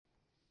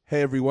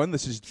Hey everyone,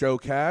 this is Joe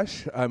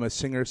Cash. I'm a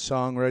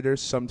singer-songwriter,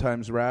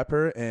 sometimes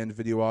rapper, and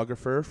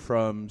videographer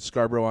from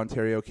Scarborough,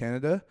 Ontario,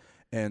 Canada,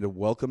 and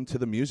welcome to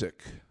the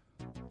music.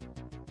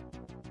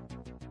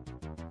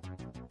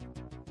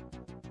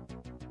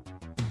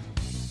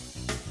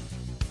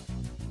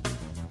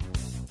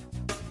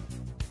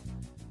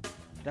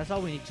 That's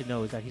all we need to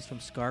know is that he's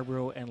from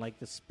Scarborough and like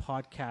this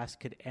podcast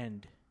could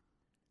end.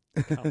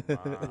 Come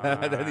on.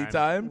 At any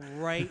time?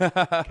 Right.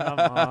 Come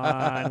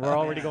on. We're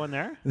already going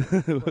there?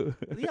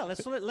 Yeah,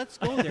 let's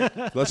go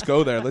there. Let's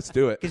go there. Let's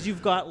do it. Because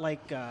you've got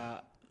like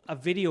a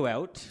video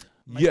out.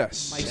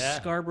 Yes. My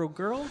Scarborough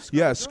Girl?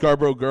 Yeah,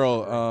 Scarborough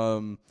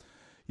Girl.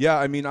 Yeah,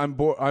 I mean, I'm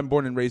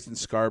born and raised in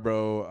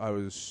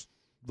Scarborough.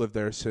 Lived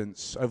there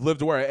since I've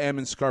lived where I am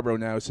in Scarborough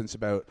now since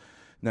about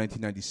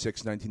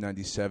 1996,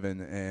 1997,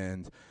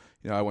 and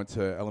I went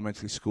to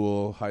elementary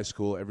school, high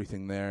school,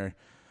 everything there.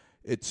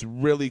 It's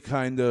really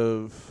kind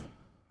of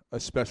a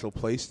special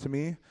place to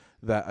me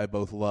that I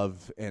both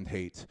love and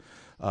hate.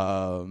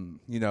 I'm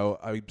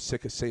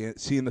sick of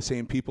seeing the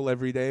same people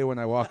every day when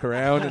I walk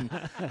around and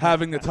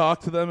having to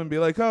talk to them and be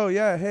like, oh,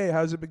 yeah, hey,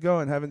 how's it been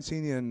going? Haven't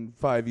seen you in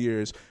 5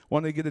 years.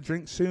 Want to get a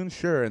drink soon?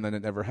 Sure. And then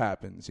it never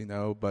happens,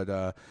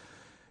 But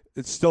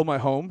it's still my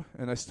home,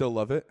 and I still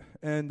love it.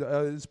 And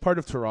it's part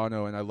of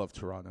Toronto, and I love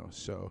Toronto,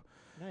 so...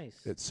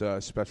 Nice. It's a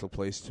special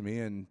place to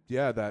me. And,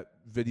 yeah, that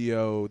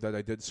video that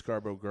I did,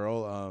 Scarborough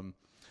Girl,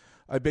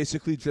 I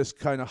basically just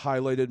kind of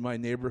highlighted my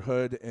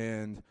neighborhood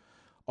and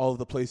all of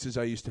the places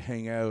I used to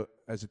hang out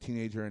as a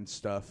teenager and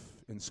stuff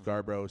in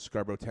Scarborough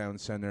Town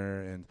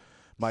Center, and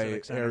my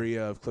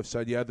area of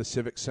Cliffside. Yeah, the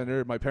Civic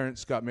Center. My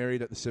parents got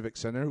married at the Civic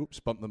Center. Oops,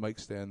 bumped the mic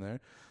stand there.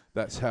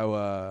 That's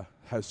how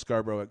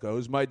Scarborough it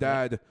goes. My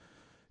dad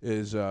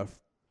is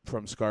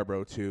from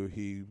Scarborough too.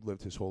 He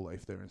lived his whole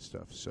life there and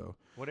stuff. So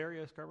what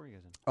area of Scarborough are you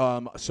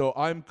guys in? So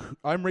I'm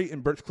right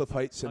in Birchcliff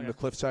Heights in the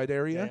Cliffside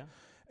area,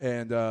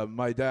 and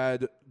my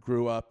dad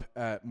grew up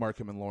at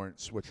Markham and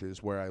Lawrence, which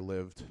is where I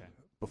lived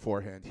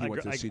beforehand. He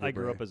went to Cedar I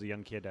grew Brae. up as a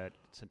young kid at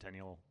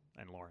Centennial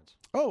and Lawrence.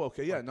 Oh,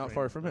 okay, yeah, not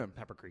far from him.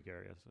 Pepper Creek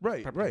area.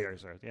 Right.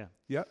 Yeah.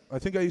 Yeah, I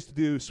think I used to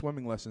do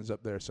swimming lessons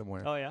up there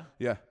somewhere. Oh yeah.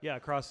 Yeah. Yeah,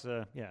 across.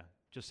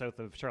 Just south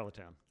of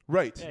Charlottetown.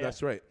 Right. Yeah,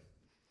 that's right.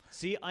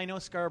 See, I know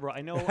Scarborough.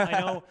 I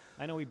know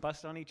we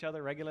bust on each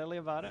other regularly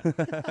about it.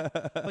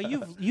 But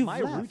you've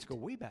my left. roots go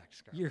way back to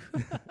Scarborough.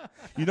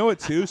 You know what,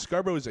 too?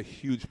 Scarborough is a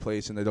huge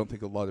place, and I don't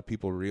think a lot of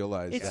people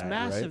realize It's that.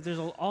 massive. Right? There's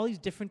all these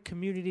different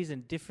communities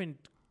and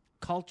different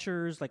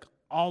cultures, like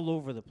all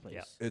over the place.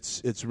 Yeah.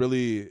 It's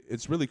really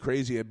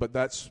crazy, but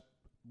that's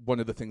one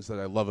of the things that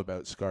I love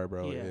about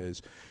Scarborough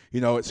is,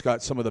 it's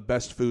got some of the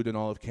best food in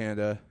all of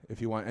Canada.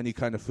 If you want any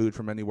kind of food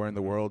from anywhere in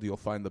the world, you'll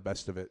find the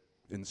best of it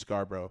in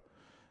Scarborough.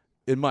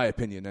 In my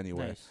opinion,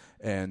 anyway. Nice.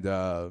 And,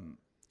 I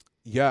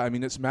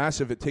mean, it's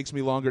massive. It takes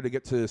me longer to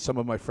get to some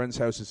of my friends'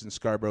 houses in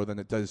Scarborough than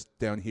it does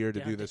down here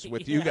to do this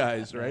with you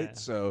guys, right? Yeah.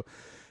 So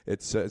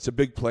it's a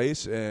big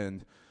place,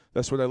 and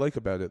that's what I like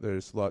about it.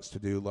 There's lots to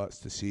do, lots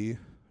to see,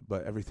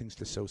 but everything's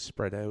just so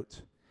spread out.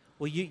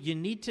 Well, you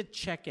need to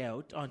check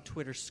out on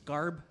Twitter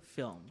Scarb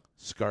Film.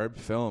 Scarb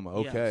Film,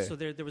 okay. Yeah, so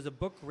there was a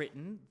book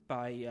written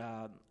by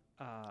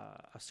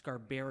a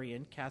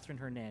Scarbarian, Catherine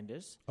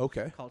Hernandez,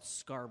 Okay, called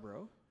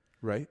Scarborough.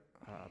 right.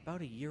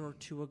 About a year or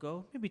two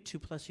ago, maybe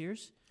 2+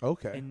 years,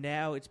 Okay. and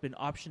now it's been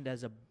optioned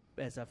as a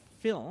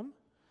film,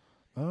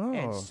 Oh,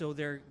 and so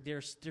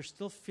they're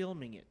still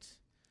filming it.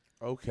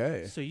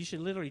 okay. So you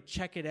should literally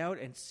check it out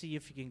and see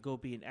if you can go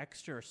be an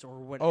extra or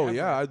whatever. Oh,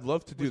 yeah, I'd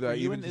love to do Were that.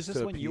 you Even in- is just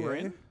this a when you PA. were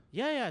in?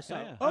 Yeah. So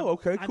Yeah. Oh,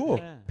 okay, I'm cool.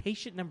 Yeah.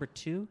 patient number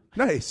 2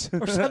 Nice.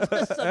 or something.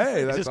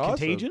 Hey, Is that's this awesome.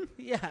 Contagion?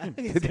 Yeah.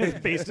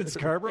 Based in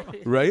Scarborough?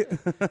 Right?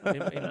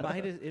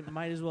 It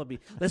might as well be.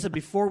 Listen,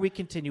 before we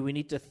continue, we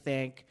need to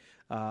thank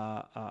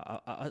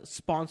a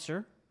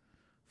sponsor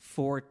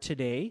for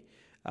today.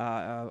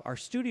 Our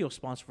studio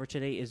sponsor for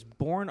today is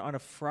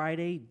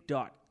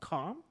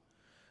BornOnAFriday.com.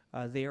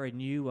 They are a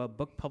new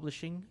book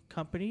publishing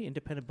company,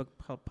 independent book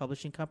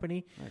publishing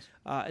company. Nice.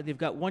 They've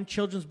got one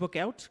children's book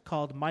out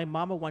called My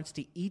Mama Wants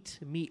to Eat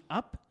Me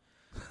Up.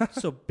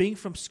 So being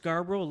from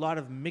Scarborough, a lot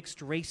of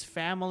mixed race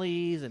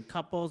families and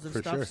couples and For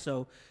stuff. sure.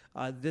 So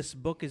this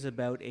book is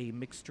about a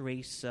mixed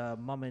race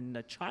mom and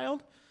a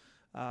child.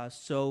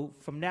 So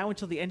from now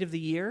until the end of the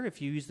year,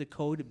 if you use the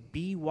code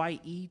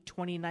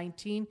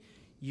BYE2019,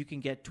 you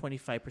can get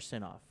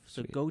 25% off.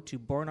 So go to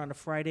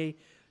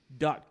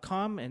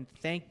BornOnAFriday.com, and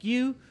thank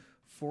you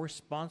for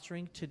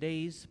sponsoring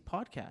today's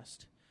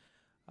podcast.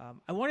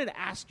 I wanted to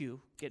ask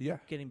you,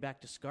 getting back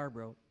to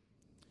Scarborough,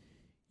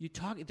 you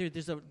talk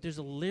there's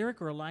a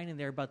lyric or a line in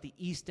there about the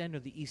East End or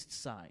the East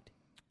Side.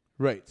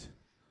 Right.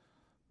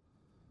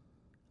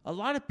 A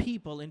lot of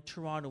people in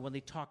Toronto, when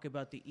they talk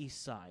about the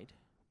East Side,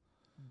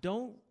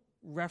 don't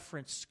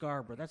reference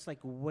Scarborough. That's like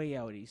way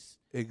out east.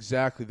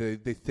 Exactly.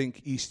 They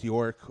think East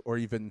York or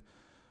even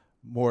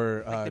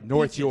more Like the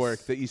North beaches.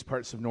 York, the east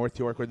parts of North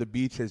York or the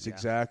beaches,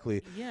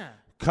 exactly. Yeah.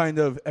 Kind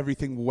of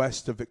everything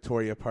west of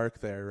Victoria Park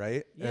there,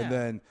 right? Yeah. And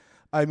then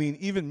I mean,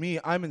 even me,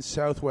 I'm in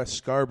Southwest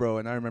Scarborough,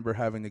 and I remember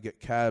having to get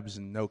cabs,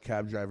 and no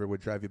cab driver would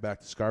drive you back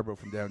to Scarborough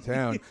from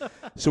downtown.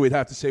 So we'd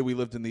have to say we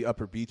lived in the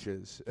Upper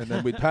Beaches. And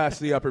then we'd pass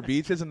the Upper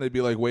Beaches, and they'd be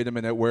like, wait a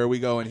minute, where are we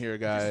going here,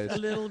 guys? Just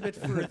a little bit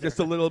further. Just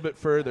a little bit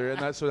further. And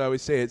that's what I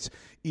always say. It's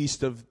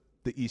east of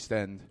the East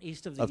End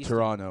of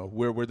Toronto.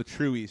 We're the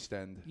true East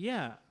End.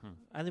 Yeah.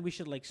 I think we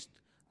should,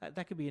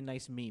 that could be a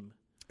nice meme.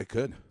 It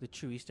could. The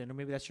True East End, or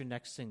maybe that's your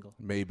next single.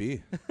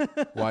 Maybe.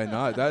 Why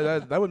not?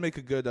 That would make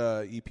a good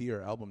EP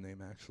or album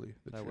name, actually.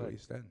 The True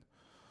East End.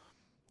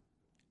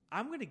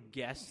 I'm going to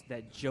guess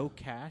that Joe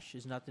Cash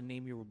is not the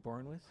name you were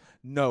born with.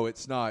 No,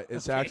 it's not.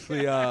 It's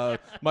actually,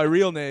 my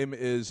real name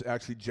is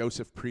actually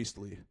Joseph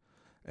Priestley.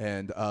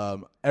 And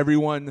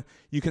everyone,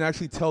 you can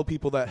actually tell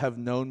people that have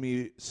known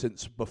me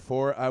since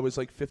before I was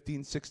like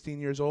 15, 16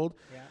 years old,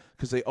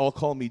 because they all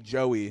call me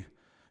Joey,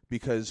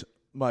 because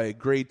my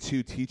grade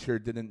 2 teacher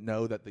didn't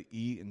know that the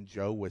E in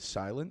Joe was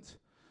silent,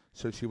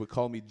 so she would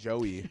call me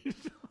Joey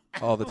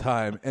all the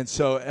time. And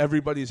so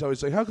everybody's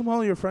always like, how come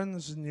all your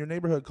friends in your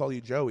neighborhood call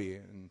you Joey?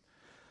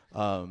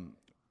 And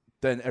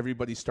then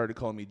everybody started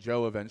calling me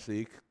Joe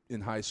eventually in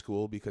high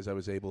school, because I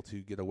was able to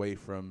get away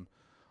from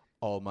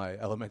all my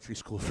elementary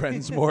school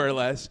friends, more or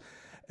less.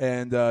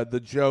 And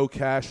the Joe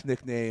Cash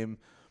nickname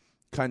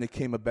kind of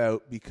came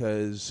about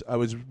because I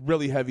was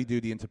really heavy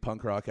duty into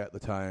punk rock at the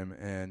time,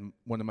 and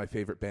one of my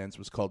favorite bands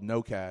was called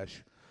No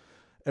Cash.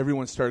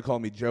 Everyone started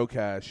calling me Joe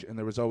Cash, and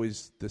there was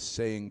always this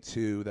saying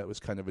too that was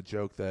kind of a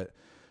joke that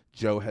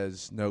Joe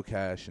has no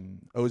cash and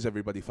owes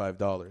everybody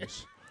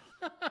 $5.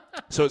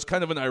 So it's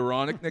kind of an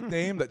ironic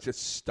nickname that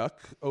just stuck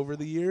over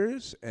the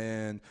years.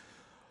 And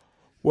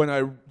when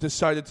I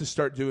decided to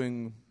start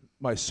doing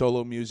my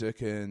solo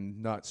music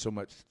and not so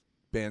much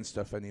band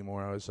stuff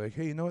anymore, I was like,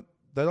 hey, you know what?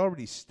 That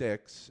already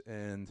sticks,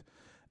 and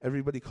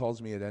everybody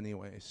calls me it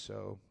anyway,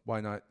 so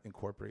why not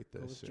incorporate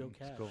this? Joe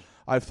Cash. Cool.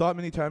 I've thought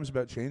many times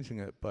about changing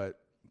it, but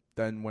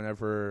then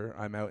whenever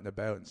I'm out and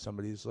about and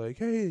somebody's like,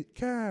 hey,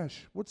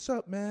 Cash, what's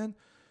up, man?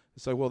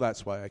 It's like, well,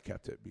 that's why I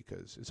kept it,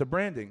 because it's a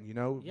branding, you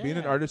know? Yeah. Being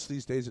an artist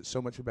these days, it's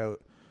so much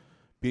about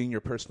being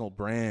your personal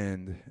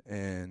brand,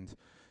 and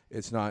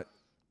it's not,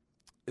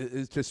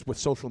 it's just with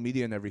social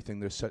media and everything,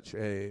 there's such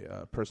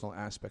a personal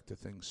aspect to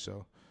things,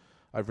 so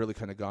I've really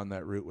kind of gone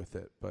that route with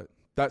it, but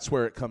that's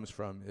where it comes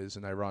from, is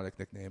an ironic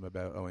nickname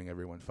about owing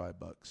everyone $5.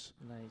 Nice.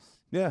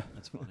 Yeah.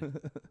 That's funny.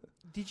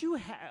 Did you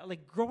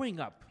growing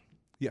up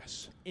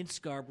Yes. in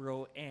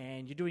Scarborough,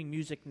 and you're doing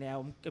music now,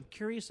 I'm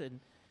curious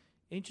and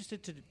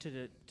interested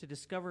to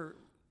discover,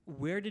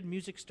 where did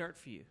music start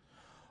for you?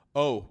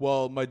 Oh,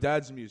 well, my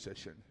dad's a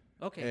musician.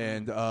 Okay.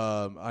 And,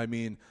 I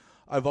mean,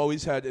 I've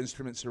always had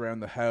instruments around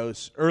the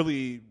house.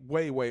 Way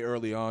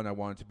early on, I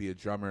wanted to be a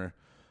drummer.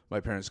 My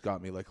parents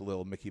got me like a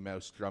little Mickey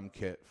Mouse drum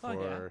kit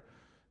for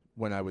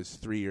when I was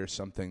 3 or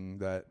something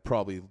that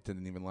probably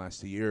didn't even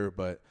last a year.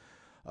 But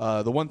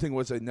the one thing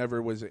was I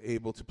never was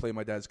able to play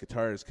my dad's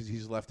guitars because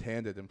he's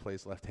left-handed and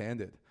plays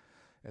left-handed,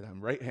 and I'm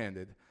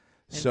right-handed.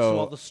 And so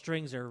all the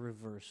strings are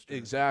reversed.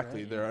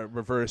 Exactly. Right? They're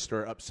reversed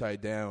or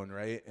upside down,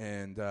 right?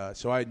 And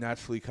so I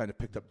naturally kind of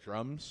picked up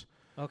drums.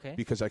 Okay.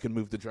 Because I could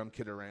move the drum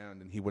kit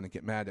around and he wouldn't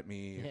get mad at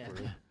me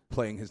for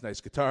playing his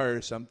nice guitar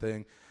or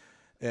something.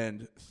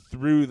 And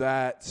through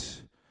that,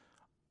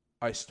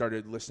 I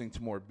started listening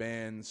to more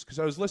bands, because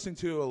I was listening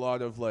to a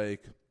lot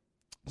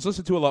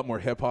more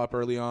hip hop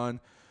early on.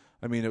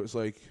 I mean, it was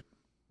like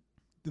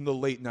in the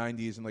late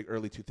 90s and like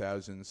early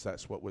 2000s,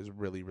 that's what was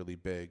really, really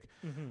big.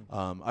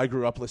 Mm-hmm. I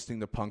grew up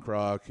listening to punk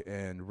rock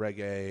and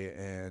reggae,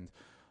 and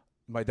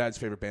my dad's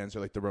favorite bands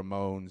are like the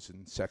Ramones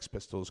and Sex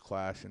Pistols,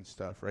 Clash and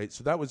stuff, right?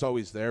 So that was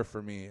always there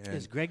for me. And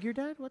is Greg your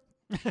dad? What?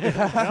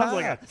 Sounds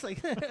like It's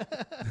like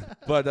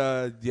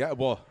But yeah,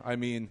 well, I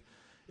mean,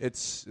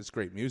 it's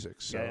great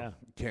music, so Yeah.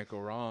 you can't go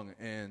wrong.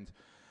 And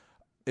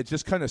it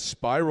just kind of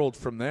spiraled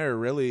from there,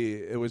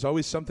 really. It was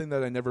always something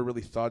that I never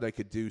really thought I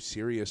could do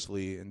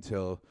seriously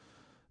until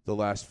the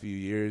last few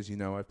years. You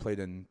know, I've played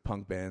in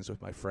punk bands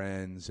with my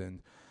friends,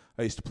 and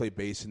I used to play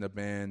bass in a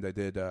band. I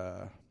did,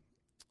 I'm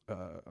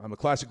a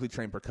classically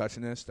trained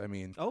percussionist. I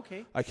mean,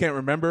 okay. I can't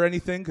remember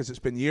anything because it's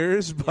been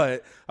years,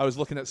 but I was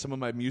looking at some of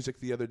my music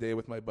the other day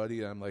with my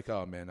buddy, and I'm like,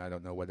 oh, man, I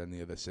don't know what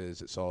any of this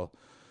is. It's all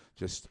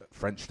just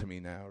French to me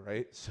now,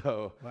 right?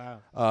 So,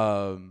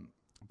 wow.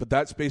 But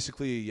that's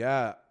basically,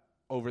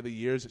 over the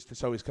years, it's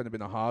just always kind of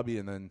been a hobby,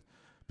 and then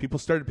people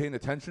started paying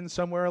attention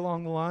somewhere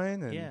along the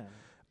line, and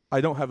I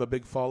don't have a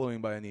big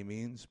following by any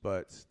means,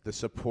 but the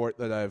support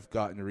that I've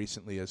gotten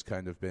recently has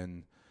kind of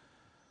been,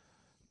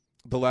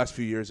 the last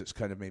few years, it's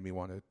kind of made me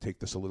want to take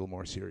this a little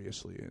more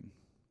seriously and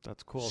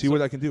That's cool. see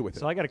what I can do with it.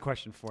 So I got a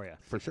question for you.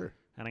 For sure.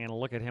 And I'm going to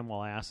look at him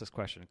while I ask this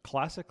question.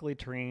 Classically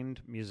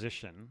trained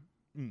musician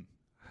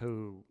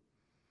who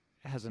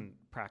hasn't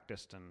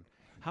practiced, and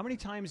how many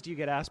times do you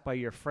get asked by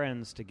your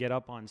friends to get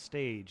up on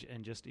stage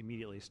and just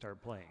immediately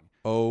start playing?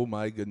 Oh,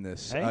 my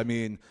goodness. Hey? I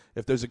mean,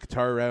 if there's a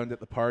guitar around at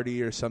the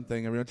party or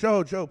something, everyone,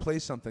 Joe, play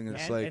something. And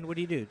it's like, And what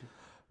do you do?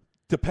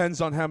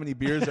 depends on how many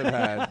beers I've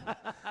had.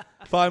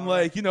 If I'm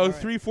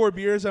 3-4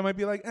 beers, I might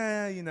be like,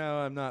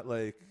 I'm not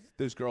like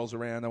there's girls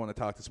around. I want to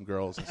talk to some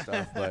girls and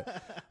stuff.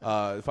 But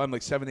if I'm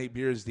like 7-8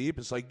 beers deep,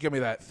 it's like, give me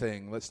that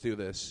thing. Let's do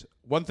this.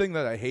 One thing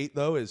that I hate,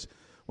 though, is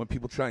when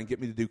people try and get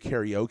me to do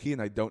karaoke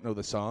and I don't know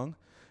the song.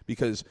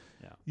 Because,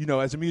 you know,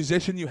 as a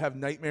musician, you have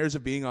nightmares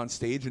of being on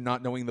stage and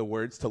not knowing the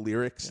words to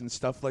lyrics and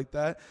stuff like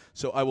that.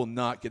 So I will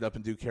not get up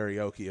and do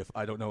karaoke if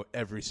I don't know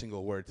every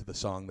single word to the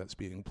song that's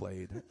being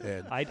played.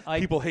 And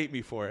people hate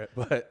me for it,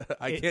 but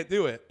I can't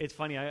do it. It's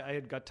funny. I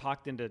had got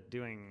talked into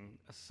doing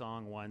a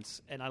song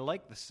once, and I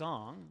like the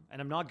song,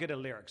 and I'm not good at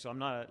lyrics, so I'm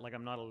not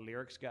a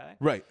lyrics guy.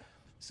 Right.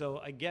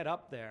 So I get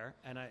up there,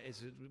 and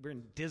we're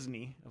in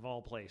Disney of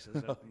all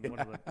places,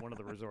 one of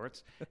the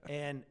resorts,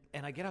 and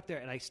I get up there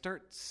and I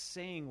start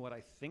saying what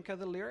I think of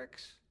the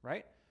lyrics,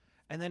 right?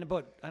 And then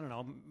about, I don't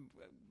know,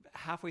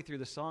 halfway through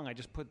the song, I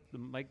just put the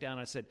mic down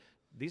and I said,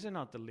 "These are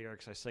not the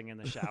lyrics I sing in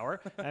the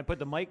shower." And I put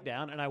the mic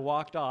down and I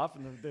walked off,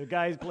 and the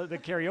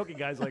karaoke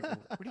guy's like,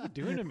 "What are you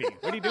doing to me?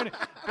 What are you doing?"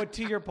 But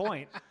to your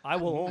point, I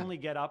will only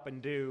get up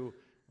and do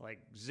like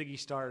Ziggy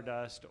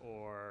Stardust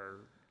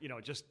or, you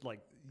know, just like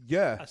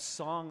a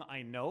song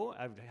I know.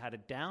 I've had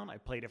it down. I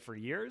played it for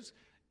years.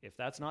 If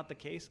that's not the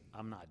case,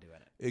 I'm not doing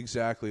it.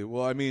 Exactly.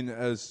 Well, I mean,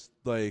 as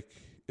like,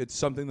 it's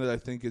something that I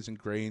think is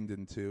ingrained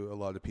into a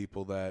lot of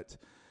people that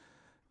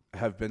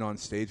have been on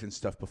stage and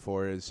stuff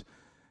before, is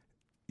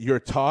you're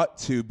taught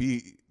to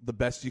be the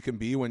best you can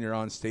be when you're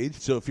on stage.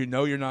 So if you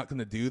know you're not going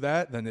to do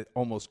that, then it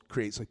almost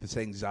creates like this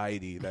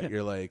anxiety that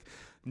you're like,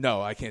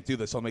 no, I can't do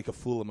this. I'll make a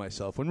fool of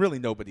myself, when really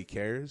nobody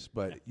cares,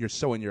 but you're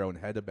so in your own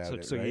head about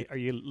it. So right? are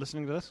you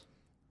listening to this?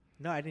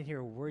 No, I didn't hear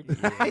a word.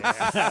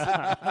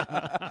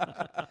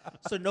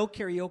 So no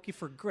karaoke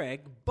for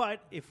Greg,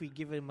 but if we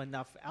give him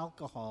enough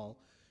alcohol,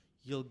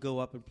 you'll go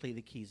up and play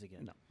the keys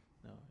again.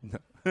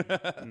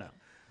 No.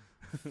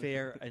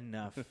 Fair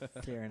enough.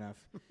 Fair enough.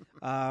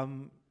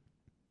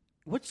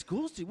 What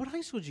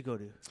high school did you go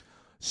to?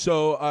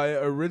 So I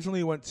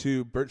originally went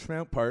to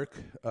Birchmount Park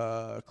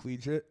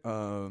Collegiate,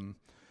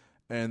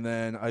 and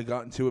then I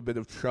got into a bit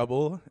of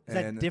trouble. Is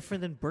that different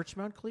than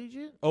Birchmount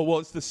Collegiate? Oh, well,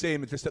 it's the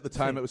same. It's just at the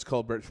time it was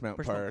called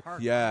Birchmount Park.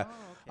 Yeah. Oh, okay.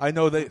 I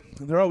know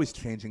they're always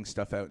changing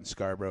stuff out in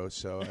Scarborough,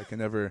 so I can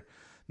never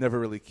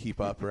really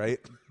keep up, right?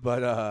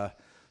 But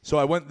so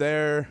I went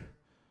there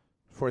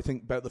for, I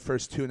think, about the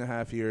first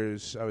 2.5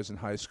 years I was in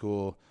high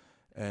school,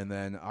 and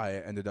then I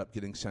ended up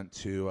getting sent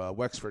to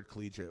Wexford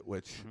Collegiate,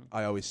 which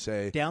I always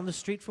say... Down the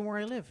street from where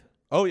I live.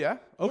 Oh, yeah?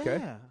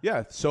 Okay.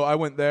 Yeah. So I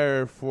went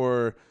there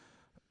for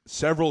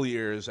several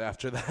years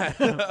after that.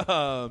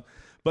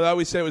 But I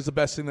always say it was the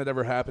best thing that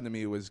ever happened to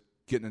me was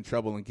getting in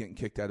trouble and getting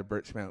kicked out of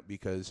Birchmount,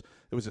 because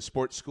it was a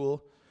sports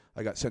school.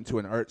 I got sent to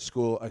an art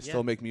school. I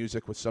still make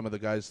music with some of the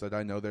guys that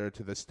I know there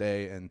to this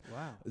day, and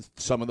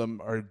some of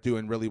them are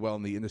doing really well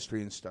in the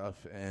industry and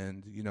stuff,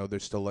 and, you know,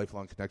 there's still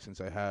lifelong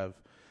connections I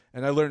have.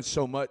 And I learned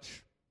so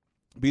much.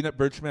 Being at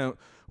Birchmount,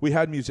 we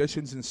had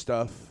musicians and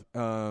stuff,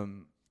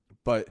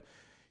 but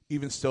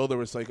even still there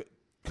was like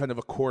kind of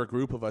a core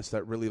group of us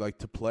that really liked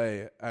to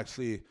play.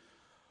 Actually,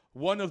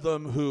 one of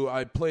them who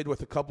I played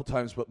with a couple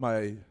times, but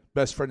my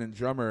best friend and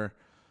drummer,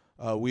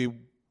 we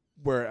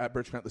were at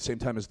Birchmount at the same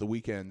time as The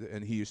Weeknd,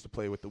 and he used to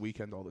play with The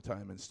Weeknd all the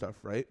time and stuff,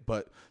 right?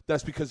 But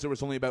that's because there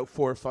was only about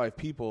 4 or 5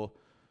 people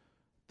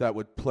that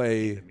would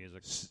play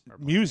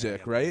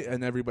music, right?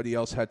 And everybody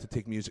else had to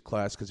take music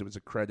class because it was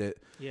a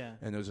credit,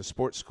 and it was a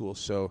sports school.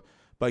 So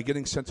by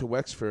getting sent to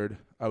Wexford,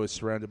 I was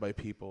surrounded by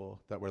people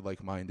that were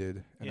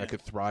like-minded, and I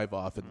could thrive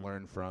off and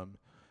learn from,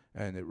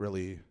 and it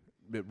really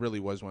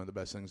was one of the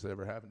best things that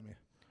ever happened to me.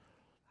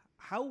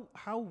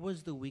 How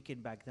was The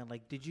Weeknd back then?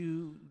 Like, did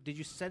you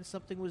sense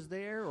something was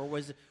there, or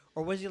was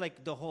it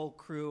like the whole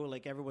crew,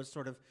 like everyone's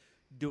sort of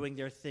doing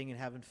their thing and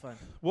having fun?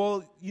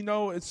 Well, you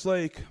know, it's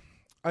like,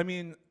 I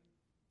mean,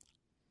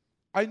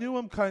 I knew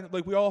him kind of,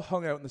 like, we all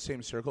hung out in the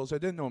same circles. I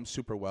didn't know him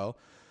super well.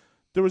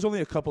 There was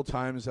only a couple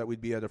times that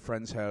we'd be at a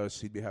friend's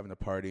house, he'd be having a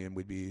party, and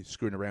we'd be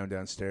screwing around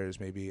downstairs.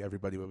 Maybe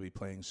everybody would be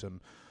playing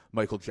some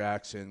Michael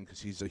Jackson,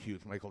 because he's a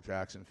huge Michael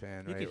Jackson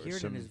fan, you right? You could hear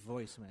it in his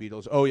voice, man.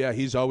 Beatles. Oh, yeah,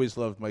 he's always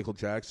loved Michael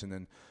Jackson.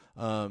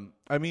 And,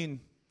 I mean,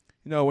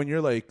 you know, when you're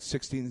like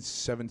 16,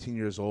 17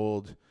 years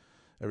old,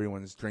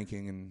 everyone's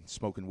drinking and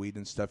smoking weed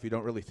and stuff. You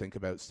don't really think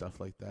about stuff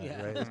like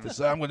that, right? It's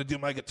just, I'm going to do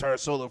my guitar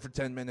solo for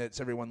 10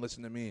 minutes. Everyone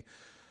listen to me.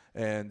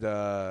 And,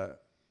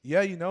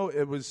 yeah, you know,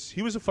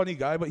 he was a funny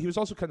guy, but he was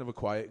also kind of a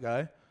quiet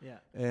guy. Yeah.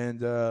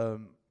 And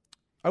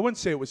I wouldn't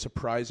say it was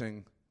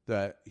surprising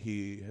that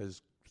he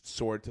has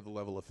soared to the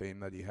level of fame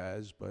that he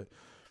has, but,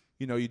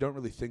 you know, you don't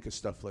really think of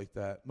stuff like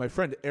that. My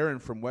friend Aaron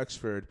from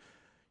Wexford,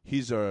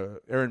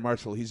 Aaron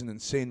Marshall, he's an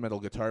insane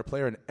metal guitar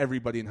player, and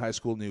everybody in high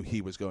school knew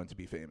he was going to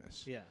be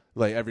famous. Yeah.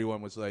 Like,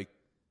 everyone was like,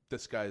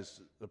 this guy's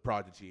a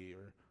prodigy,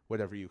 or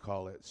whatever you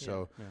call it.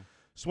 So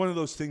it's one of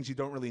those things you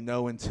don't really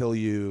know until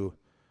you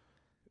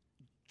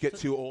get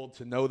too old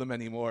to know them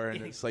anymore,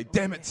 and it's like,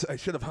 damn it, I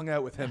should have hung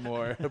out with him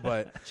more.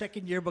 But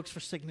checking yearbooks for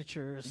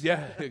signatures.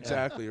 Yeah,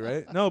 exactly,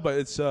 right? No, but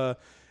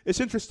it's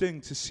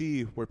interesting to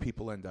see where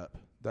people end up.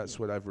 That's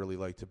what I've really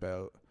liked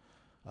about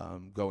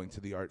going to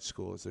the art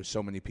school, is there's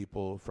so many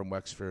people from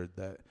Wexford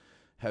that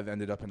have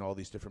ended up in all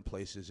these different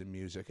places in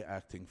music,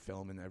 acting,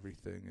 film, and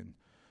everything. And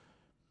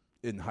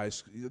in high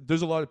school,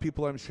 there's a lot of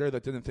people I'm sure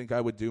that didn't think I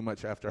would do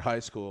much after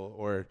high school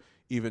or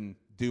even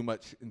do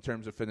much in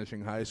terms of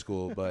finishing high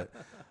school. But,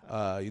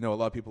 a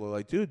lot of people are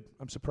like, dude,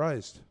 I'm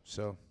surprised.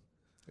 So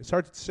it's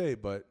hard to say,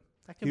 but.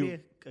 That can be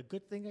a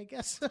good thing, I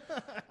guess.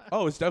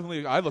 Oh, it's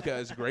definitely, I look at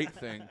it as a great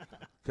thing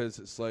because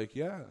it's like,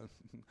 yeah,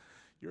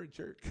 you're a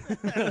jerk.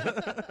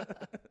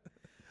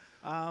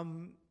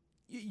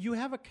 You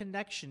have a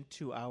connection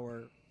to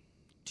our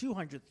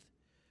 200th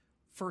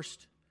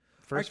First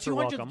our for 200th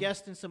Welcome.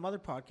 guest in some other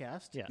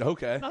podcast. Yeah.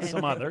 Okay. Not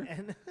some other.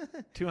 And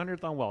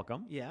 200th on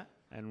Welcome. yeah,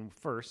 And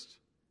first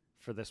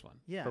for this one.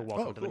 Yeah. For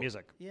Welcome Oh, to the cool.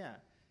 Music. yeah.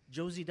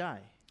 Josie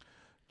Dye.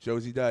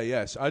 Josie Dye,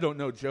 yes. I don't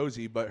know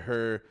Josie, but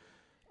her,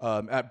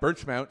 at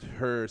Birchmount,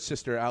 her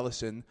sister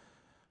Allison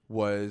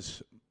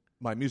was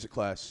my music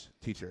class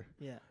teacher.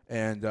 Yeah.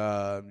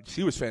 And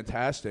she was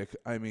fantastic.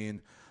 I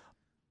mean,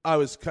 I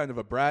was kind of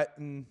a brat,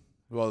 and,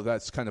 well,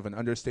 that's kind of an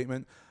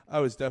understatement. I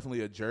was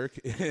definitely a jerk,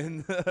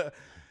 and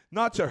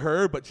not to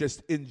her, but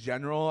just in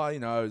general. I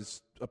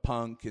was a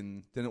punk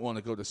and didn't want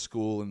to go to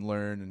school and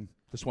learn and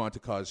just wanted to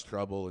cause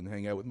trouble and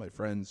hang out with my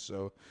friends.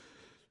 So,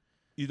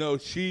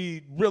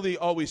 she really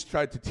always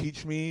tried to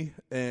teach me,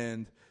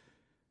 and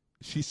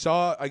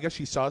I guess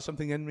she saw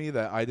something in me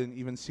that I didn't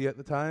even see at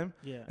the time.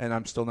 Yeah. And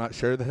I'm still not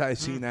sure that I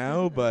see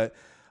now, but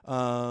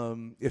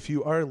if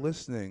you are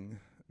listening,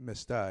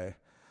 Miss Dye,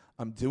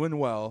 I'm doing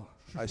well.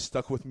 I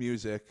stuck with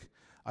music.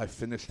 I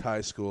finished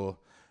high school,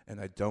 and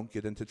I don't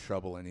get into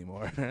trouble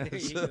anymore.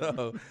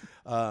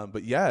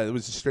 But yeah, it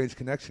was a strange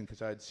connection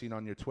because I had seen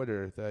on your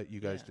Twitter that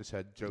you guys just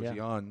had Josie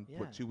on,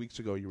 Yeah. 2 weeks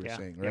ago you were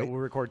saying, Yeah, right? we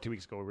recorded 2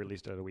 weeks ago. We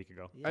released it a week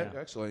ago. Yeah.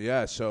 Excellent,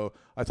 yeah. So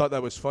I thought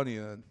that was funny,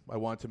 and I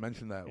wanted to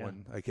mention that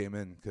when I came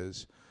in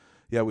because,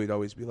 we'd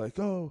always be like,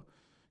 oh,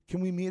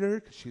 can we meet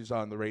her? 'Cause she was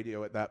on the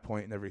radio at that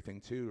point and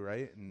everything too,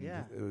 right? And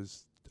it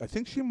was, I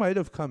think she might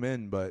have come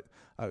in, but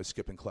I was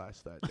skipping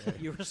class that day.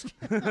 You were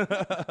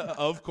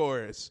Of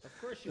course. Of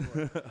course you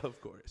were.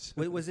 Of course.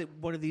 Wait, was it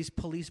one of these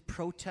police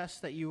protests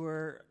that you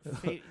were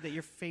that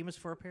you're famous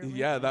for apparently?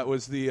 Yeah, that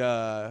was the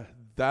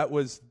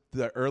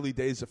early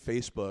days of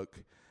Facebook,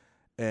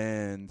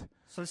 and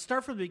So let's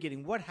start from the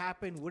beginning. What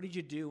happened? What did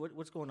you do?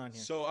 What's going on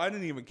here? so I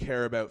didn't even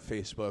care about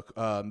Facebook.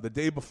 The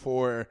day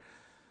before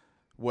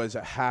was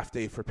a half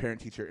day for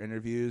parent-teacher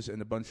interviews,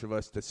 and a bunch of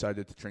us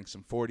decided to drink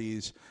some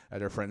 40s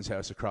at our friend's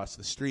house across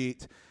the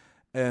street.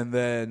 And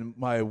then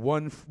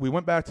we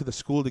went back to the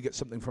school to get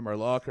something from our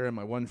locker, and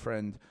my one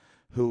friend,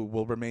 who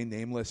will remain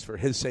nameless for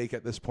his sake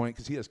at this point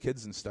because he has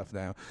kids and stuff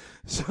now,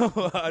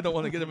 so I don't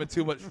want to get him in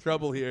too much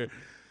trouble here.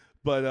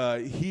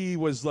 But he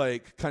was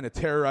like kind of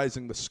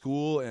terrorizing the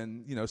school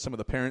and some of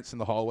the parents in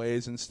the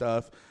hallways and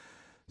stuff.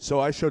 So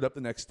I showed up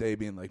the next day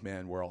being like,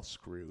 man, we're all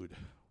screwed.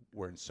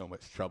 We're in so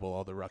much trouble,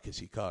 all the ruckus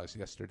he caused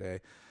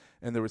yesterday.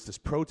 And there was this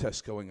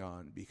protest going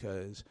on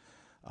because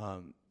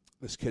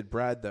this kid,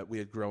 Brad, that we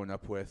had grown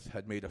up with,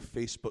 had made a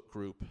Facebook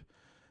group.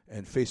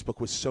 And Facebook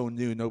was so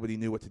new, nobody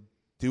knew what to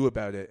do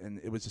about it. And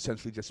it was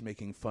essentially just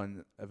making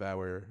fun of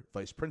our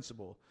vice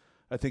principal.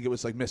 I think it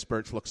was like Miss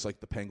Birch looks like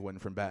the Penguin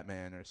from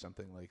Batman or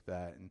something like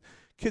that. And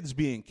kids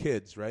being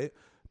kids, right?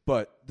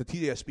 But the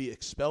TDSB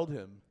expelled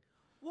him.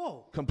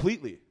 Whoa.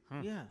 Completely.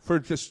 Yeah. For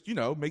just,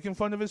 making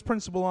fun of his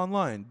principal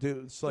online.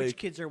 Dude, it's like, Which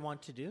kids are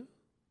want to do?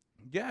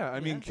 yeah, I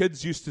mean,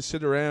 kids used to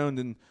sit around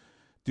and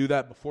do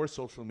that before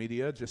social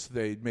media. Just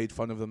they made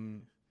fun of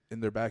them in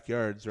their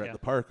backyards or at the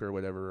park or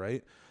whatever,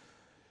 right?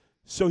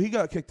 So he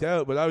got kicked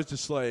out, but I was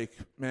just like,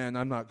 man,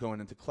 I'm not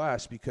going into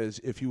class because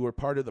if you were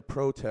part of the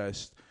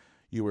protest,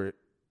 you were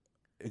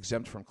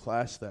exempt from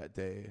class that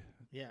day.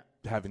 Yeah.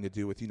 Having to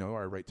do with,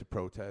 our right to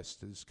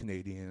protest as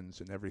Canadians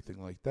and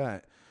everything like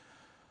that.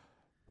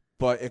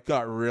 But it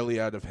got really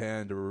out of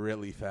hand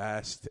really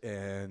fast,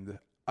 and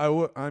I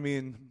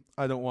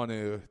don't want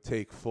to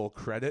take full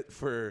credit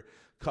for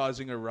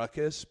causing a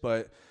ruckus,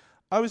 but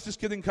I was just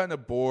getting kind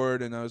of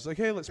bored, and I was like,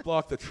 hey, let's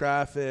block the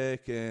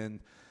traffic,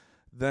 and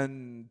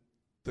then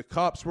the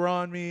cops were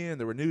on me, and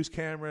there were news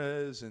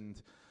cameras,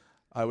 and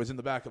I was in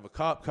the back of a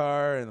cop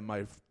car, and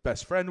my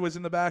best friend was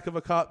in the back of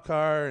a cop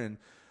car, and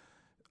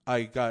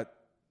I got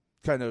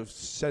kind of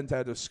sent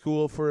out of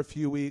school for a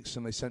few weeks,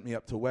 and they sent me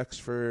up to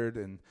Wexford,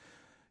 and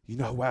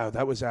wow,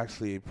 that was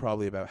actually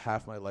probably about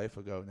half my life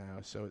ago now,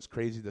 so it's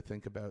crazy to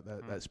think about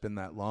that. That's been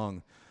that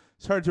long.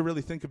 It's hard to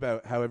really think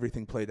about how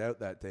everything played out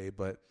that day,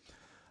 but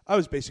I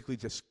was basically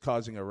just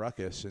causing a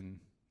ruckus, and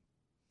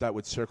that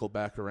would circle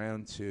back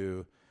around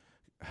to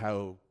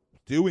how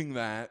doing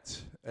that,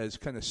 as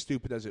kind of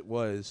stupid as it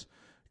was,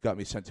 got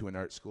me sent to an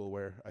art school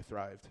where I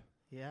thrived.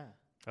 Yeah.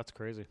 That's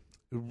crazy.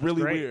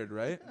 Really weird,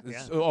 right?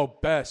 Yeah.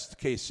 Best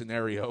case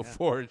scenario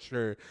for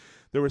sure.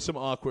 There were some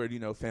awkward,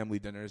 family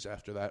dinners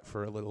after that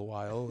for a little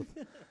while. With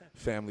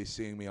family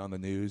seeing me on the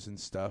news and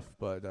stuff,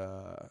 but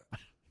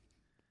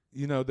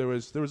there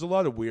was a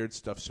lot of weird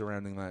stuff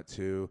surrounding that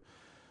too.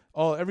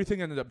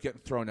 Everything ended up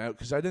getting thrown out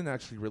because I didn't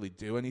actually really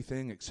do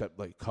anything except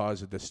like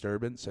cause a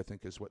disturbance, I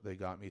think is what they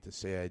got me to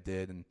say I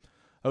did, and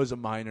I was a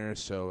minor,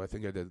 so I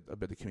think I did a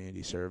bit of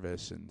community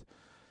service, and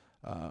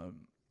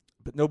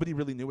but nobody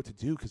really knew what to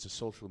do because of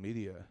social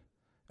media.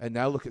 And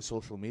now look at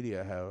social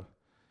media, how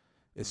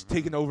it's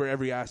taken over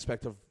every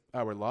aspect of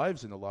our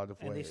lives in a lot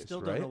of ways. And they still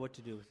right? don't know what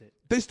to do with it.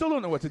 They still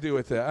don't know what to do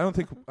with it. I don't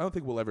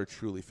think we'll ever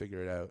truly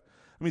figure it out.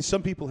 I mean,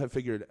 some people have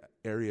figured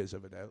areas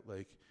of it out,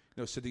 like,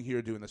 sitting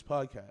here doing this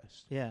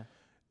podcast. Yeah.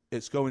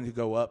 It's going to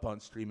go up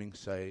on streaming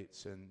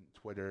sites and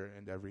Twitter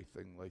and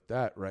everything like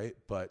that, right?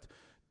 But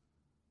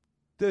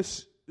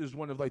this is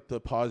one of like the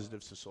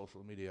positives to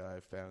social media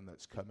I've found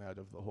that's come out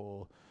of the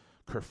whole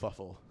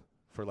kerfuffle,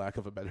 for lack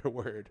of a better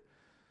word.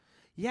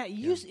 Yeah, it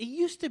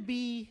used to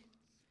be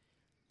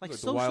like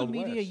social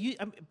media,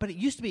 but it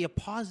used to be a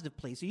positive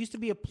place. It used to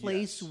be a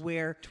place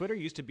where Twitter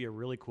used to be a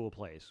really cool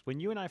place. When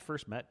you and I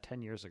first met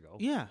 10 years ago,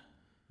 yeah,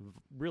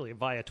 really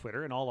via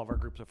Twitter and all of our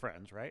groups of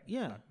friends, right?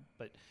 Yeah,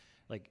 but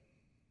like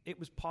it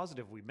was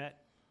positive. We met,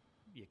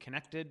 you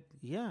connected,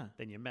 yeah.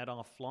 Then you met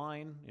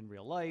offline in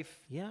real life,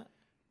 yeah.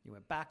 You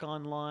went back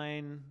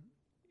online,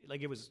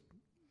 like it was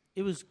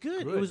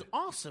good. It was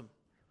awesome.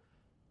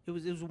 It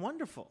was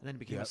wonderful. And then it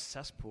became a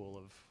cesspool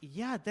of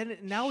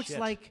now it's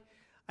like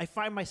I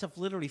find myself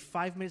literally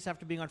 5 minutes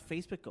after being on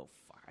Facebook go,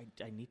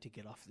 I need to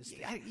get off this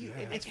thing.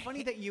 It's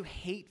funny that you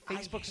hate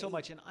Facebook so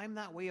much, and I'm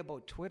that way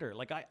about Twitter.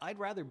 Like I'd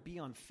rather be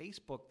on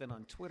Facebook than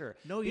on Twitter.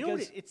 No, you know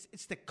what?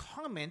 It's the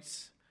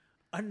comments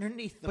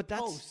underneath the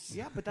posts.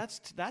 But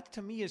that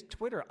to me is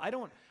Twitter. I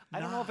don't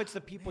know if it's the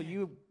people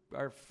you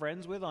are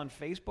friends with on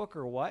Facebook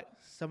or what.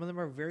 Some of them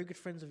are very good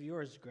friends of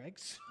yours, Greg.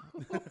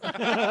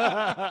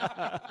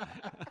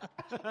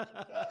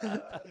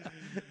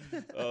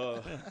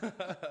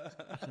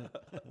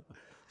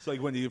 It's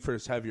like when you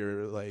first have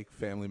your like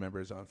family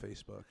members on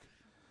Facebook.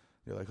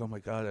 You're like, oh my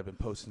God, I've been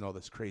posting all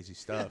this crazy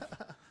stuff.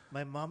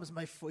 My mom is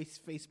my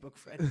Facebook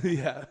friend.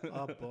 Yeah.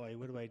 Oh boy,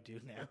 what do I do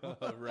now?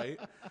 Right?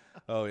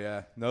 Oh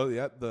yeah. No,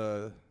 yeah,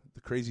 the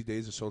crazy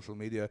days of social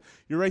media.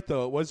 You're right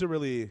though, it was a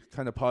really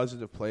kind of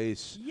positive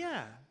place.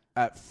 Yeah.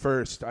 At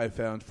first, I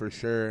found for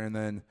sure, and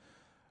then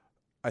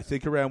I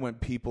think around when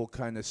people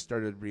kind of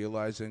started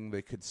realizing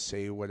they could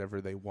say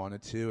whatever they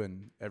wanted to,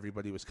 and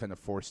everybody was kind of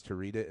forced to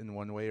read it in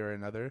one way or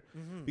another.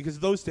 Mm-hmm. Because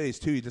those days,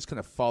 too, you just kind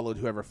of followed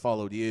whoever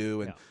followed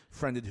you and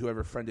friended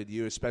whoever friended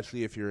you,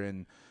 especially if you're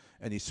in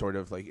any sort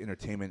of like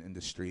entertainment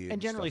industry.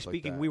 And generally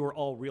speaking, we were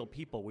all real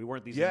people. We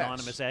weren't these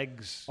anonymous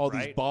eggs. All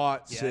these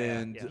bots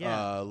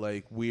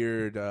like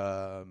weird,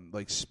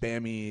 like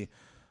spammy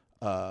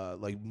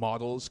like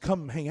models.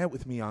 Come hang out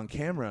with me on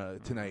camera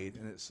tonight.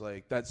 And it's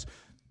like, that's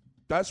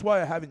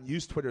why I haven't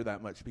used Twitter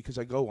that much, because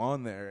I go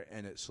on there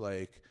and it's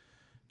like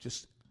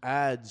just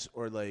ads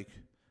or like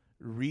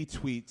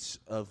retweets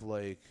of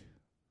like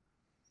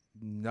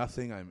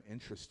nothing I'm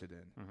interested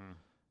in. Mm-hmm.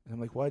 And I'm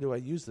like, why do I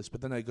use this?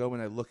 But then I go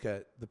and I look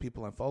at the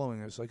people I'm following.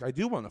 And it's like, I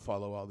do want to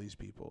follow all these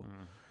people.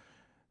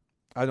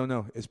 I don't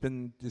know. It's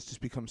just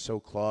become so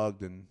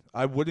clogged. And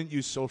I wouldn't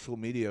use social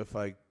media if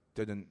I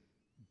didn't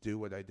do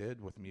what I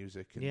did with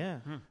music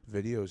and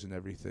videos and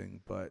everything.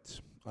 But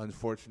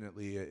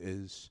unfortunately, it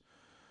is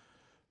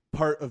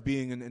part of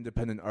being an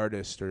independent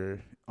artist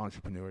or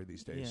entrepreneur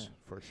these days,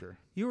 for sure.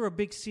 You were a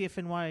big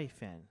CFNY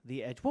fan,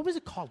 The Edge. What was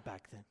it called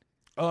back then?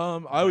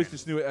 I always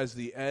just knew it as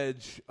The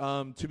Edge.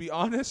 To be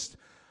honest,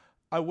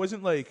 I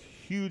wasn't like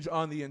huge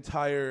on the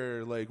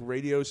entire like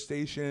radio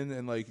station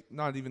and like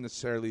not even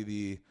necessarily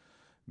the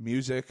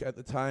music at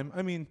the time.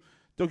 I mean,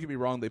 don't get me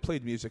wrong, they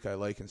played music I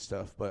like and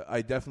stuff, but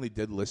I definitely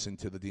did listen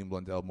to the Dean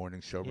Blundell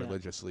Morning Show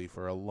religiously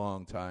for a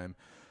long time.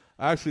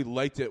 I actually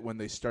liked it when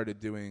they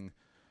started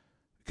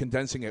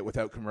condensing it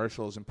without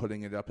commercials and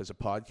putting it up as a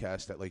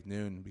podcast at like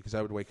noon, because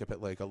I would wake up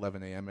at like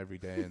 11 a.m. every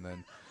day, and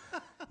then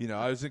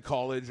I was in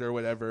college or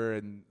whatever,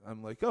 and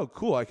I'm like, oh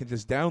cool, I can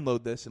just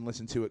download this and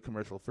listen to it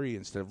commercial free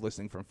instead of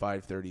listening from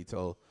 5:30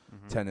 till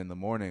 10 in the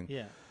morning.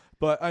 Yeah.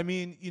 But I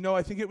mean,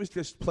 I think it was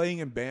just playing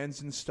in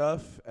bands and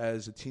stuff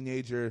as a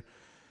teenager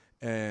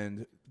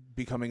and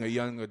becoming a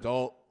young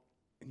adult.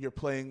 You're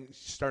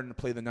starting to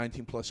play the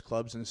 19 plus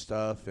clubs and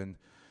stuff, and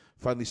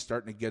finally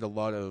starting to get a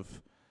lot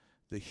of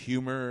the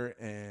humor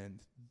and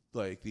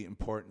like the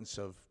importance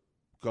of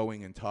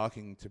going and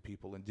talking to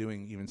people and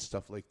doing even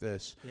stuff like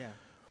this. Yeah.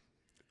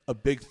 A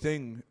big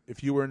thing,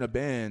 if you were in a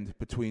band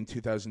between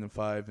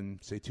 2005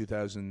 and say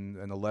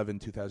 2011,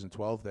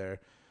 2012 there,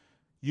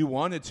 you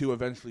wanted to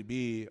eventually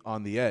be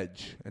on the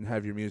edge and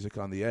have your music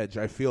on the edge.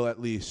 I feel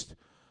at least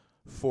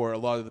for a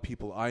lot of the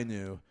people I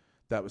knew,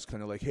 that was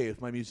kind of like, hey, if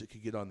my music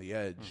could get on the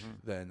edge,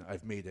 then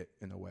I've made it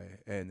in a way.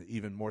 And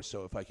even more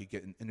so if I could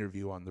get an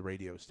interview on the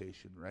radio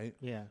station, right?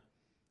 Yeah.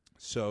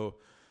 So,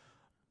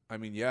 I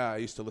mean, I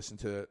used to listen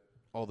to it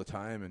all the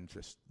time and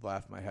just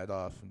laugh my head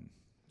off, and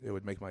it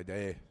would make my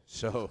day.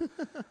 So,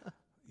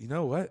 you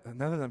know what?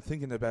 Now that I'm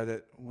thinking about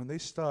it, when they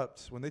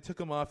took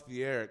them off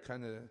the air, it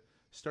kind of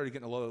started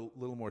getting a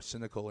little more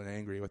cynical and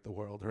angry with the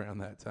world around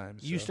that time.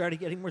 You started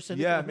getting more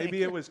cynical? Yeah,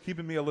 maybe it was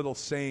keeping me a little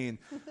sane.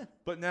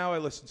 But now I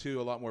listen to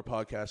a lot more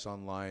podcasts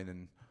online,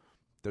 and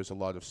there's a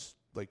lot of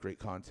like great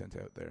content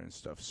out there and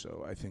stuff.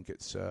 So I think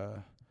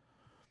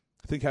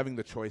having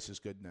the choice is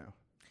good now.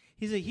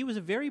 he was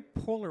a very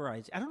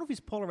polarized. I don't know if he's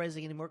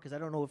polarizing anymore because I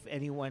don't know if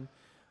anyone.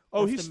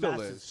 Oh, of he the still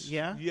masses- is.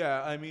 Yeah.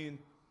 Yeah, I mean,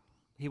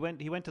 He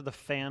went to the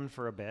Fan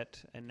for a bit,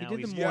 and now did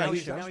he's the now morning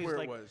he's, show. now That's he's where it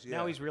like was,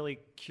 now yeah. he's really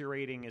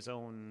curating his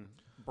own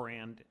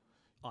brand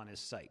on his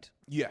site.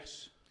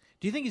 yes.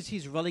 Do you think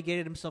he's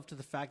relegated himself to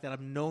the fact that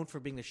I'm known for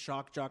being the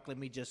shock jock? Let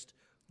me just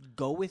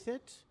go with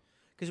it.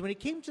 Because when it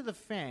came to the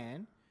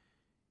Fan,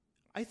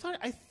 I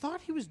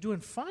thought he was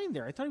doing fine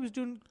there. I thought he was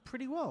doing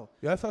pretty well.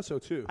 Yeah, I thought so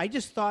too. I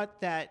just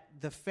thought that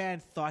the Fan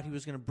thought he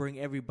was going to bring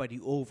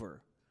everybody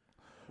over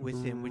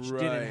with him, which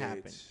didn't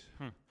happen.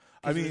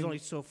 I There's mean, only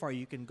so far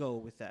you can go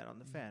with that on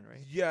the Fan,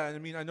 right? yeah, and I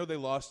mean, I know they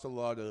lost a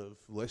lot of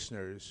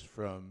listeners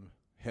from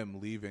him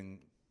leaving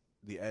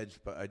the Edge,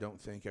 but I don't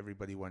think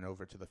everybody went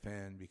over to the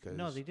Fan because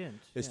No, they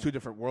didn't. it's yeah. two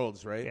different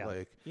worlds, right? Yeah.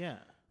 Like Yeah.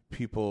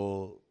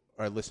 people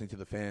are listening to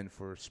the Fan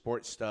for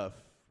sports stuff,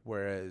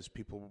 whereas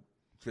people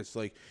just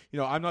like,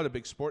 I'm not a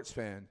big sports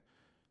fan,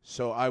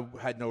 so I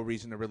had no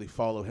reason to really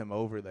follow him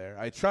over there.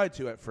 I tried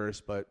to at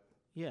first, but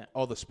Yeah.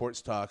 all the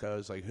sports talk, I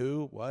was like,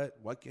 who,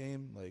 what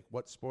game, like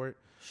what sport?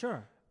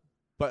 Sure.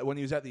 But when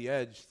he was at the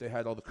Edge, they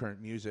had all the current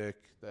music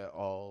that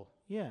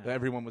Yeah.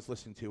 everyone was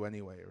listening to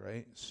anyway,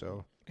 right?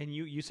 So And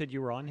you said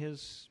you were on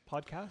his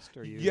podcast,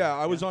 or you? yeah,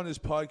 I was on his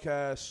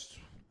podcast.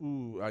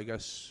 I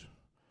guess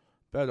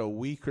about a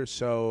week or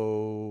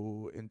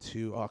so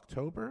into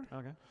October,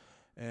 Okay.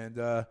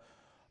 and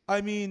I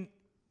mean,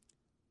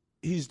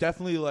 he's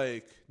definitely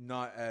like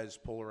not as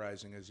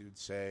polarizing as you'd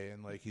say,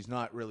 and like he's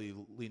not really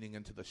leaning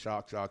into the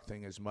shock jock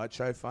thing as much,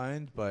 I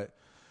find, but.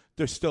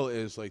 There still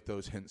is like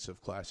those hints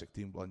of classic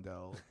Dean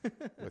Blundell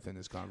within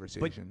his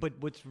conversation. But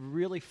what's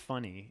really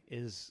funny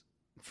is,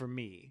 for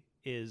me,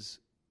 is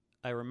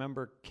I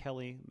remember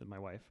Kelly, my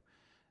wife,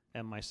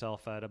 and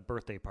myself at a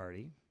birthday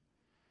party,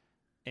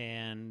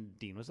 and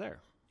Dean was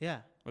there. Yeah.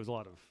 There was a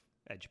lot of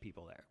Edge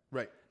people there.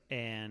 right.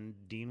 And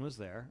Dean was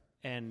there,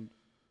 and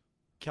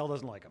Kel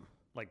doesn't like him.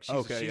 Like, she's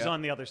Okay, yeah.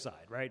 on the other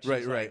side, right? Right,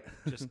 She's right.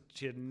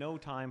 she had no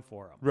time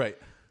for him. Right.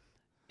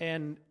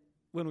 And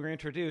when we were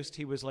introduced,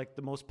 he was like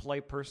the most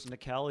polite person to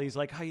Kel. He's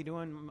like, "How you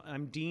doing?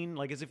 I'm Dean."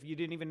 Like as if you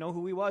didn't even know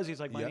who he was. He's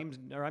like,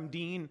 I'm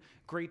Dean.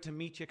 Great to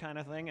meet you," kind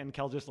of thing. And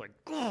Kel just like,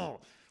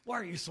 "Oh, why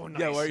are you so nice?"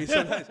 Yeah, why are you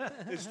so nice?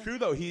 It's true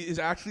though. He is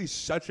actually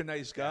such a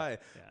nice guy.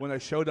 Yeah. When I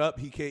showed up,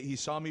 he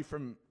saw me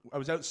from. I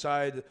was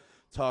outside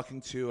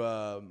talking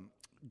to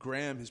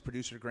Graham, his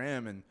producer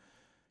Graham, and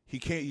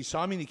he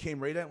saw me and he came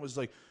right out and was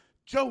like,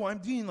 "Joe, I'm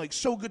Dean. Like,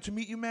 so good to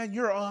meet you, man.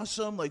 You're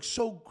awesome. Like,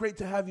 so great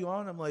to have you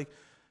on." I'm like,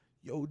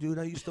 "Yo, dude,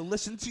 I used to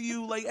listen to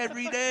you like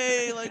every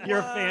day. Like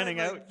You're what? fanning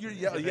Like, out. You're,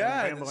 You're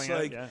yeah. And rambling it's out,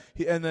 like,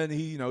 yeah. and then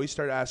he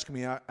started asking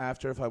me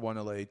after if I want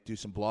to like do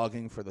some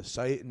blogging for the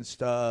site and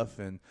stuff.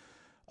 And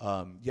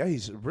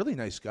he's a really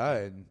nice guy.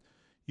 And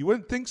you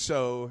wouldn't think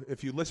so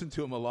if you listened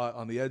to him a lot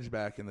on the Edge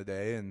back in the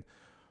day. And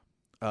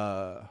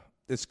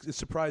it's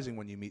surprising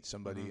when you meet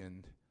somebody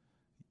and.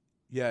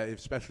 Yeah,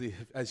 especially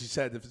as you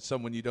said, if it's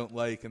someone you don't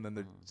like, and then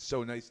they're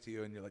so nice to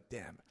you, and you're like,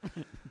 "Damn,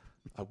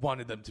 I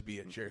wanted them to be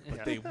a jerk,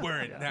 but they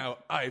weren't. Now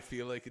I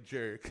feel like a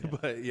jerk."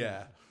 But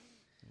yeah,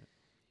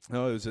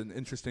 no, it was an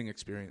interesting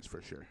experience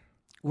for sure.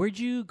 Where'd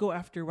you go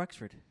after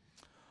Wexford?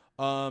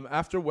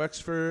 After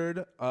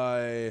Wexford,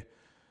 I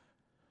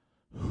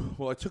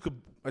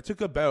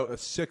took about a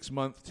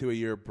 6-month to a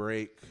year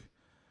break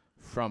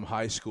from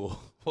high school.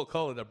 We'll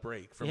call it a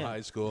break from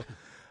high school.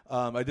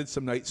 I did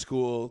some night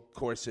school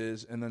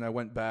courses, and then I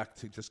went back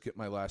to just get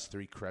my last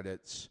 3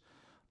 credits.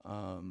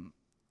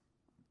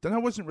 Then I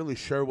wasn't really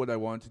sure what I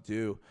wanted to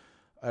do.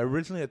 I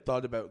originally had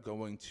thought about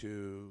going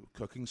to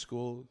cooking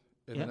school,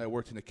 and then I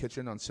worked in a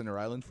kitchen on Center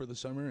Island for the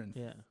summer,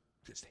 and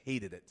just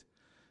hated it.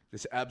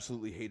 Just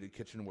absolutely hated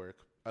kitchen work.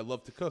 I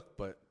loved to cook,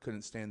 but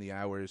couldn't stand the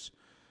hours,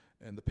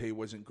 and the pay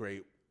wasn't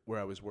great where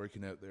I was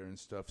working out there and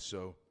stuff.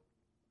 So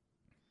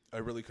I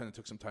really kind of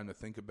took some time to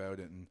think about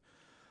it, and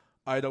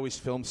I'd always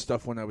filmed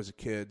stuff when I was a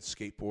kid,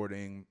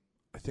 skateboarding.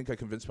 I think I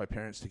convinced my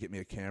parents to get me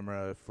a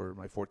camera for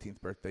my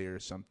 14th birthday or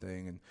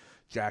something, and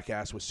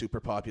Jackass was super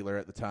popular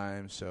at the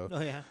time, so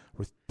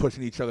we're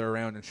pushing each other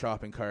around in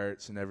shopping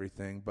carts and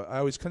everything. But I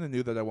always kind of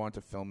knew that I wanted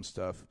to film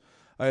stuff.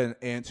 I had an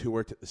aunt who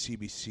worked at the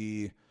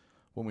CBC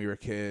when we were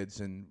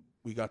kids, and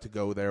we got to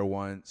go there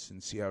once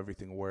and see how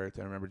everything worked.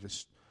 I remember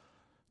just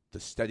the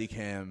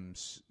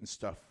Steadicams and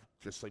stuff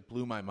just like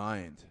blew my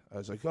mind. I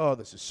was like, "Oh,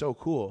 this is so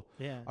cool.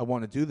 Yeah. I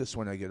want to do this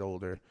when I get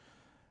older."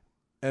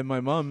 And my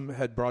mom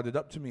had brought it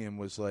up to me and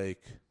was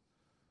like,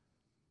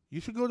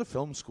 "You should go to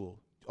film school.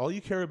 All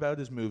you care about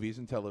is movies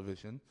and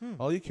television.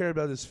 All you care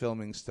about is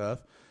filming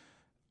stuff."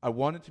 I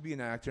wanted to be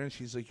an actor, and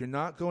she's like, "You're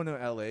not going to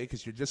LA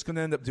because you're just going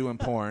to end up doing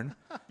porn.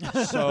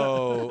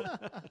 So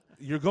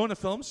you're going to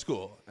film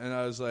school." And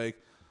I was like,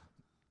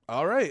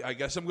 "All right, I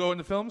guess I'm going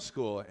to film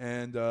school."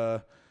 And,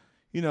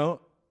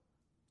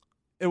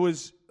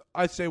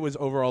 I'd say it was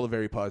overall a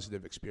very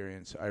positive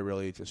experience. I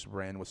really just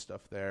ran with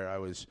stuff there.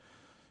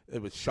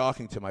 It was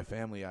shocking to my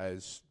family. I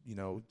was,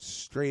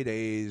 straight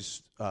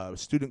A's,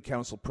 student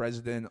council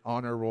president,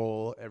 honor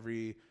roll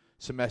every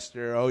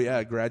semester. Oh yeah,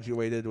 I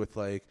graduated with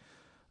like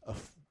a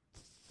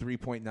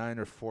 3.9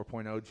 or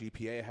 4.0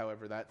 GPA,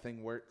 however that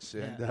thing works.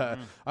 And I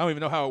don't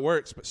even know how it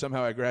works, but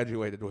somehow I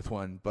graduated with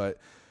one. But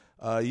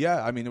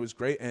yeah, I mean, it was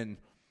great. And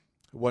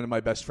one of my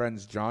best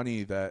friends,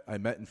 Johnny, that I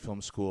met in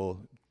film school,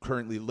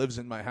 currently lives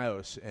in my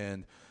house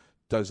and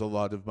does a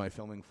lot of my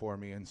filming for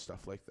me and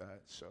stuff like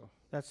that. So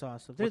that's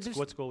awesome.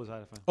 What school was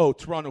that? Oh,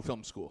 Toronto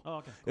Film School. Oh,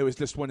 okay. It was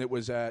just when it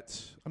was at,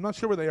 I'm not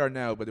sure where they are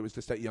now, but it was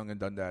just at Yonge and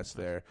Dundas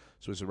there.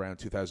 So it was around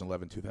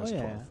 2011,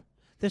 2012. Oh, yeah.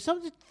 There's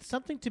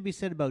something to be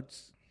said about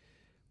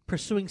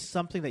pursuing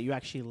something that you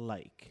actually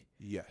like.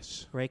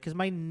 Yes. Right? Because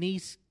my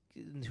niece,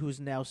 who's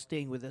now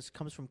staying with us,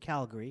 comes from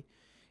Calgary,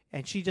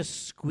 and she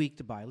just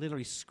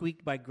literally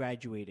squeaked by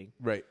graduating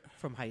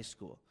from high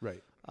school.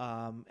 Right.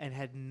 And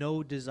had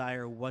no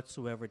desire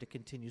whatsoever to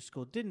continue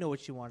school. Didn't know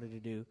what she wanted to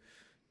do.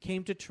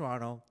 Came to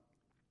Toronto,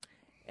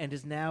 and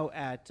is now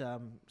at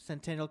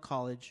Centennial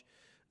College,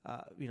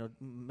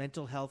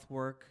 mental health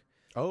work.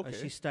 Oh, okay.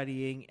 She's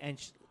studying, and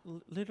she's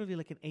literally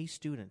like an A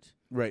student.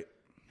 Right.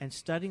 And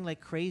studying like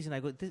crazy. And I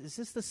go, is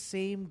this the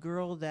same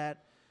girl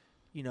that,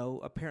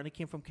 apparently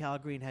came from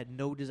Calgary and had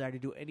no desire to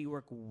do any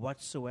work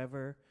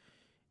whatsoever,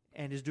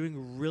 and is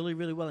doing really,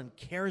 really well and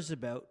cares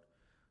about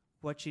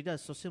what she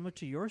does? So similar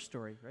to your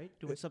story, right?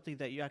 Doing something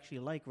that you actually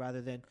like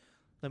rather than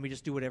let me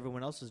just do what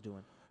everyone else is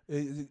doing.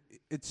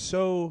 It's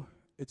so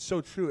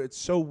true. It's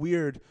so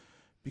weird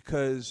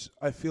because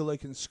I feel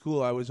like in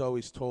school I was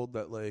always told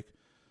that, like,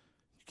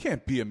 you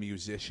can't be a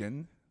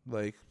musician.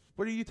 Like,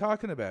 what are you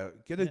talking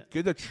about? Get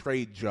a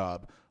trade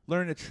job.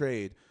 Learn a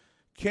trade.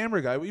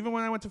 Camera guy. Even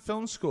when I went to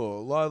film school,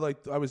 a lot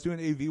of, I was doing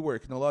AV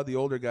work, and a lot of the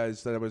older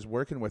guys that I was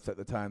working with at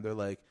the time, they're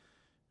like,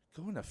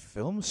 going to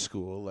film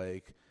school?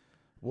 Like,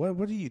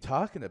 what are you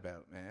talking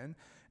about, man?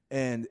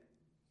 And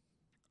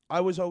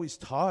I was always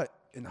taught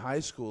in high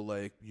school,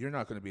 like, you're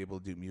not going to be able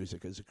to do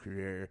music as a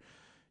career.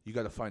 You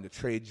got to find a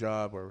trade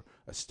job or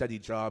a steady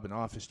job, an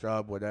office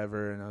job,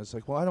 whatever. And I was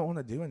like, well, I don't want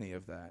to do any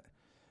of that.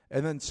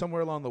 And then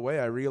somewhere along the way,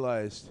 I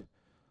realized,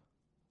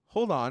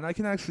 hold on, I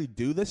can actually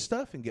do this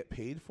stuff and get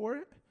paid for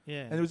it.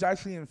 Yeah. And it was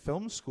actually in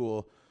film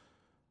school.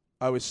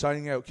 I was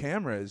signing out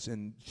cameras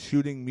and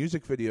shooting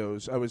music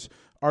videos.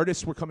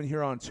 Artists were coming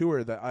here on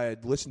tour that I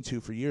had listened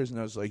to for years, and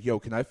I was like, yo,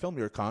 can I film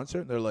your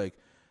concert? And they're like,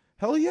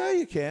 hell yeah,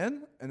 you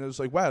can. And it was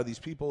like, wow, these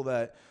people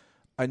that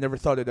I never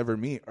thought I'd ever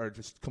meet are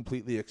just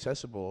completely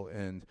accessible,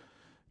 and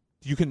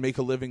you can make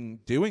a living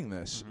doing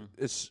this.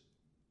 Mm-hmm.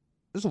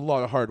 There's a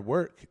lot of hard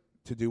work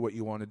to do what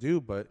you want to do,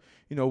 but,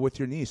 with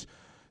your niece,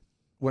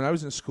 when I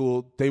was in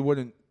school, they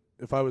wouldn't,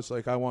 if I was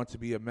like, I want to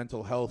be a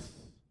mental health,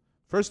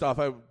 first off,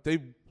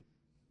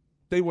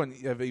 they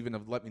wouldn't have even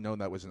have let me know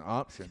that was an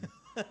option.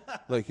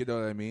 Like, you know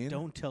what I mean?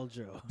 Don't tell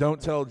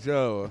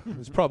Joe.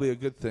 It's probably a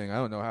good thing. I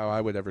don't know how I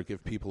would ever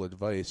give people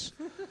advice.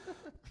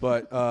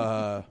 But,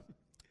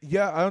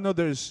 yeah, I don't know.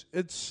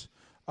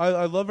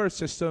 I love our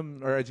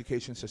system, our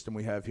education system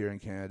we have here in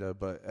Canada,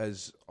 but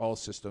as all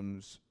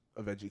systems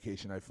of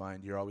education, I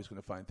find you're always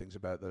going to find things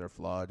about it that are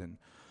flawed. And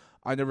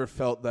I never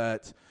felt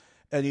that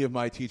any of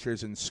my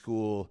teachers in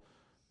school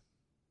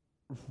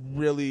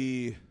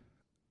really,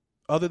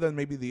 other than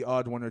maybe the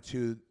odd one or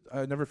two,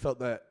 I never felt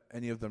that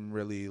any of them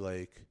really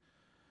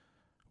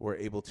were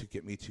able to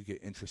get me to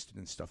get interested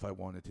in stuff I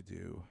wanted to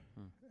do.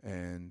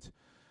 And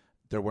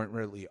there weren't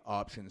really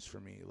options for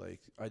me. Like,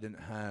 I didn't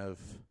have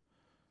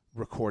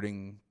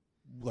recording.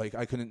 Like,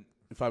 I couldn't,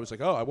 if I was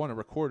like, oh, I want to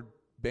record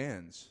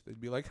bands, they'd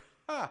be like,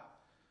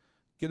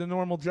 get a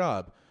normal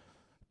job.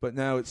 But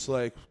now it's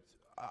like,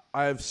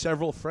 I have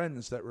several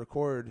friends that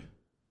record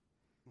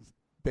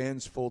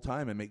bands full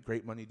time and make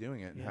great money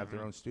doing it and have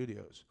their own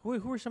studios. Who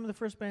were some of the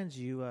first bands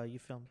you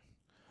filmed?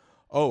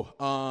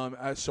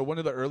 So one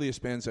of the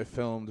earliest bands I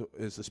filmed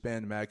is this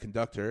band Mad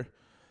Conductor.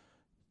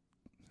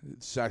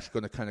 It's actually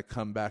going to kind of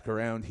come back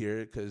around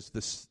here because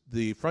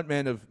the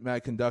frontman of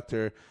Mad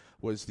Conductor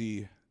was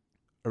the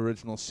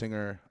original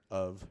singer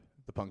of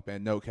the punk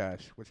band No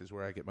Cash, which is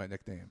where I get my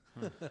nickname,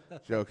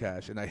 Joe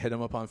Cash. And I hit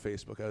him up on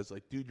Facebook. I was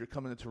like, dude, you're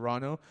coming to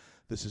Toronto.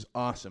 This is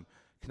awesome.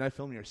 Can I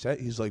film your set?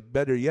 He's like,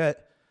 better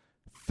yet,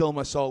 film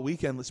us all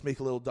weekend. Let's make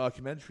a little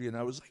documentary. And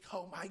I was like,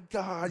 oh, my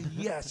God,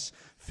 yes.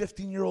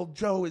 15-year-old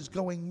Joe is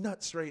going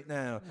nuts right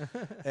now.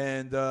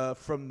 And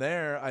from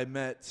there, I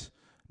met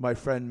my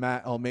friend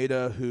Matt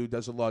Almeida, who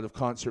does a lot of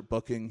concert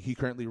booking. He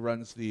currently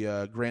runs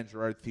the Grant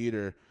Gerard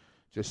Theater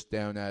just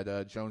down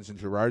at Jones and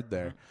Gerard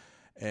there.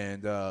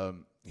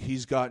 And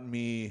he's gotten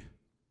me,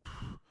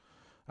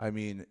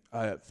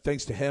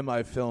 thanks to him,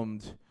 I've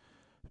filmed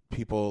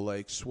people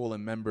like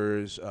Swollen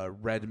Members,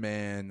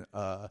 Redman,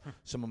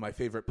 some of my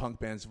favorite punk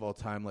bands of all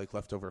time, like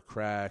Leftover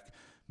Crack,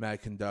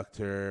 Mad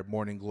Conductor,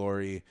 Morning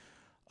Glory.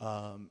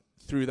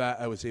 Through that,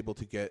 I was able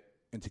to get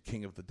into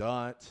King of the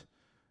Dot,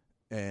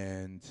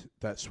 and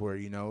that's where,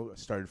 I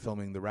started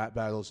filming the rap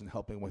battles and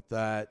helping with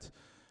that.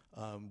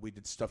 We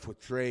did stuff with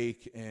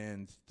Drake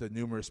and the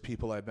numerous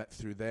people I met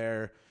through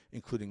there,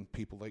 including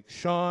people like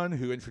Sean,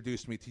 who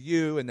introduced me to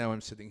you, and now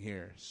I'm sitting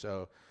here.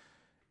 So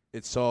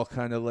it's all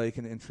kind of like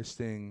an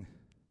interesting,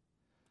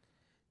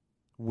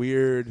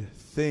 weird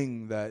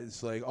thing that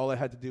is like all I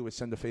had to do was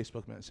send a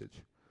Facebook message.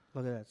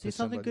 Look at that. See,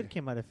 something good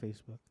came out of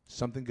Facebook.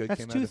 Something good That's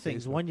came out two of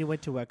things. Facebook. One, you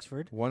went to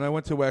Wexford. One, I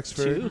went to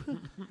Wexford.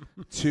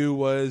 Two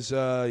was,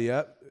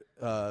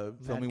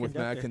 filming with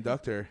Mad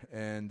Conductor.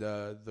 And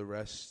the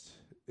rest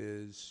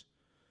is,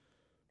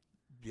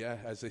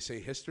 as they say,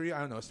 history. I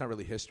don't know. It's not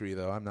really history,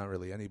 though. I'm not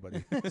really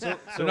anybody. So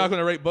they're not going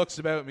to write books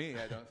about me,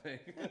 I don't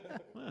think.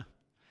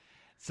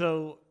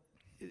 So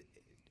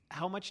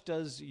how much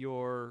does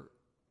your,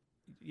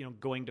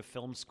 going to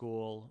film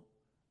school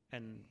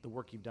and the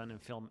work you've done in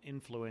film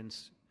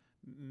influence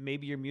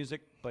maybe your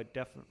music, but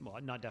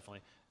not definitely,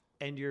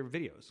 and your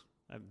videos?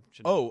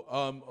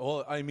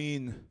 Well, I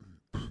mean,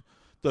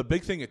 the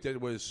big thing it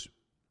did was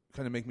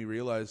kind of make me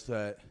realize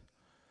that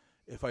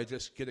if I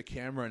just get a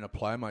camera and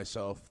apply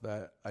myself,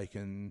 that I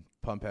can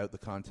pump out the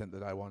content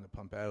that I want to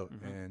pump out.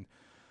 Mm-hmm. And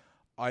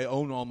I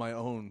own all my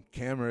own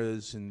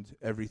cameras and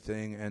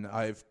everything, and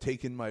I've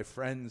taken my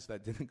friends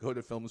that didn't go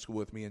to film school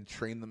with me and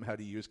trained them how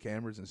to use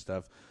cameras and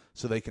stuff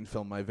so they can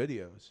film my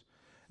videos.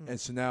 And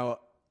so now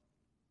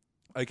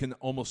I can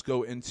almost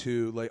go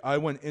into, I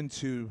went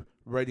into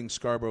writing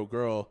Scarborough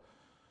Girl.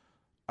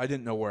 I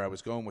didn't know where I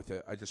was going with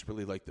it. I just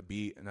really liked the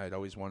beat, and I'd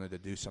always wanted to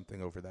do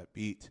something over that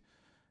beat.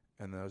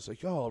 And I was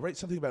like, I'll write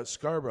something about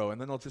Scarborough,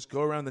 and then I'll just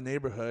go around the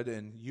neighborhood,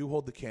 and you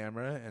hold the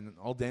camera, and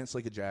I'll dance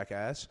like a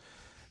jackass.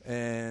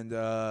 And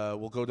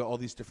we'll go to all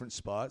these different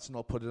spots, and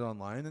I'll put it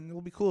online, and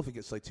it'll be cool if it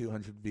gets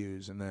 200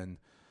 views. And then,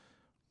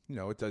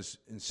 it does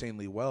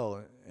insanely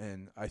well.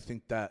 And I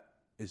think that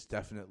is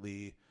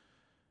definitely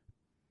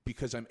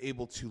because I'm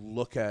able to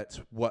look at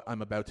what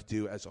I'm about to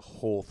do as a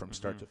whole from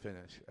start to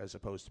finish, as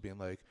opposed to being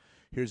like,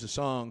 here's a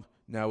song,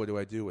 now what do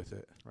I do with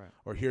it? Right.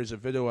 Or here's a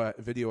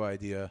video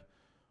idea,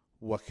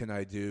 what can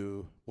I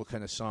do? What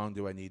kind of song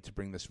do I need to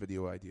bring this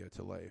video idea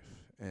to life?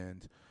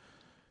 And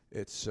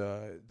it's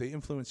they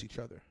influence each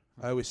other.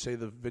 I always say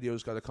the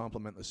video's got to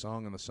complement the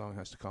song, and the song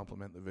has to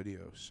complement the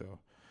video. So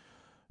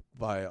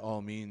by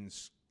all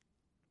means,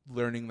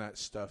 learning that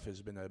stuff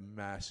has been a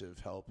massive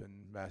help and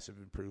massive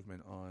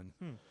improvement on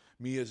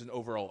me as an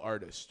overall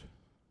artist,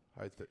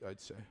 I'd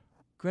say.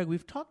 Greg,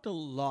 we've talked a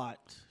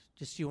lot,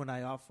 just you and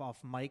I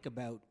off mic,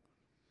 about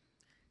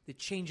the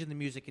change in the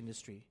music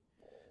industry,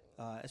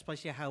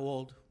 especially how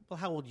old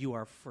you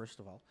are, first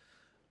of all,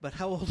 but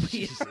how old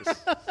we are.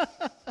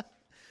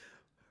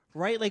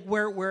 Right?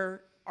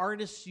 Where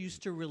artists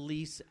used to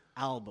release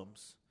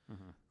albums,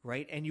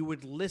 right? And you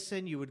would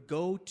listen, you would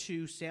go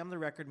to Sam the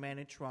Record Man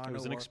in Toronto. It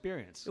was an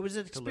experience. It was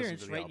an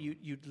experience, right?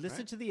 You'd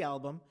listen to the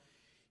album,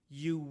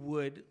 you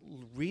would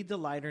read the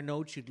liner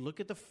notes, you'd look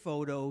at the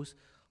photos,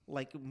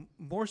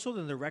 more so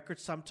than the record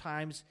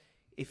sometimes.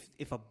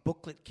 If a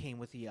booklet came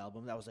with the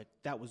album,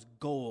 that was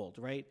gold,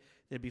 right?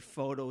 There'd be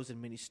photos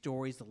and mini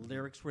stories, the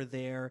lyrics were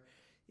there.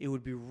 It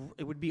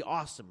would be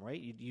awesome,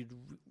 right? You'd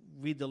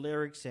read the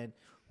lyrics and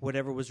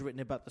whatever was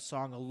written about the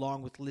song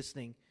along with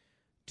listening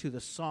to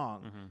the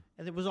song.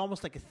 And there was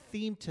almost like a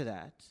theme to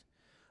that.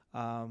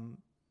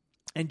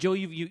 And Joe,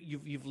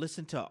 you've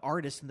listened to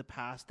artists in the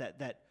past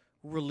that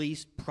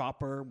released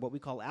proper, what we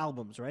call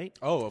albums, right?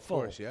 Oh, of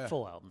course, yeah.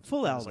 Full albums.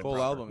 Full albums.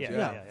 Full albums,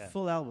 yeah.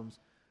 Full albums.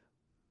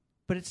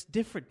 But it's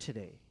different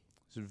today.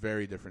 It's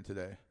very different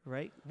today.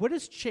 Right? What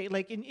has changed,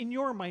 in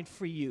your mind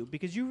for you?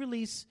 Because you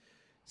release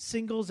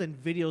singles and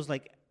videos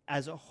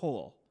as a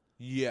whole.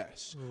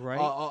 Yes. Right.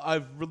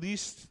 I've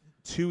released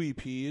 2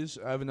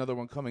 EPs. I have another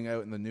one coming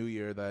out in the new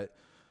year that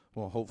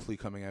will hopefully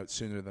coming out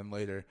sooner than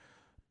later.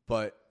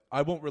 But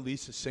I won't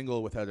release a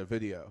single without a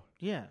video.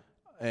 Yeah.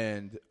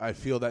 And I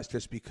feel that's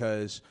just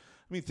because,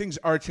 things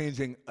are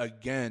changing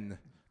again.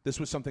 This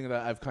was something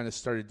that I've kind of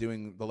started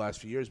doing the last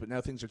few years, but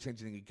now things are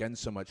changing again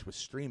so much with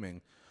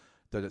streaming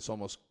that it's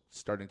almost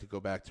starting to go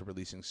back to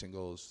releasing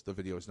singles. The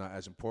video is not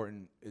as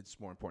important. It's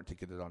more important to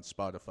get it on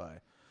Spotify.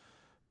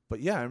 But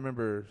yeah, I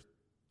remember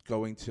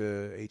going to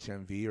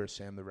HMV or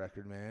Sam the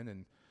Record Man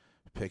and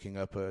picking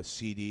up a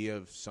CD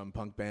of some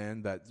punk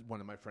band that one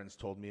of my friends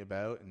told me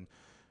about, and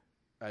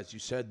as you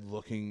said,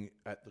 looking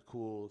at the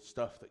cool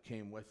stuff that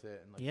came with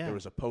it, and there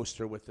was a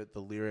poster with it, the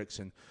lyrics,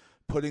 and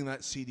putting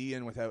that CD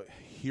in without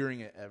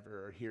hearing it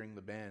ever or hearing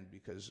the band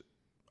because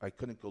I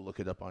couldn't go look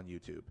it up on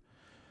YouTube.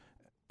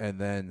 And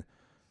then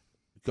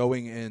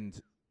going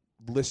and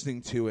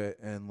listening to it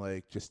and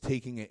just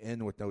taking it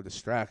in with no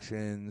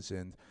distractions,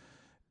 and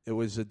it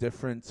was a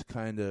different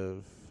kind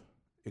of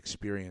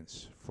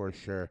experience for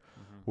sure.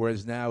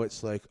 Whereas now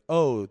it's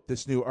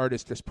this new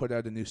artist just put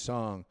out a new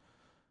song.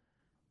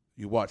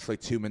 You watch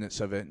 2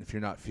 minutes of it, and if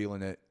you're not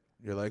feeling it,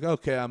 you're like,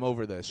 okay, I'm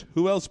over this.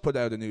 Who else put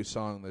out a new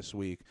song this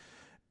week?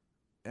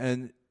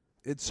 And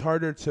it's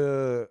harder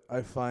to,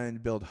 I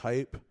find, build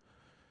hype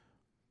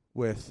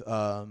with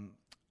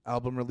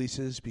album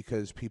releases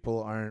because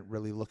people aren't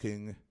really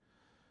looking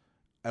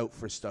out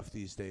for stuff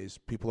these days.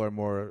 People are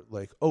more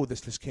like, oh,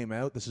 this just came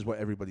out. This is what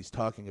everybody's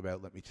talking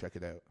about. Let me check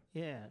it out.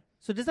 Yeah.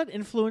 So does that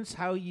influence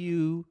how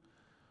you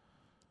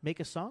make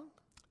a song?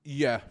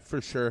 Yeah,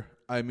 for sure.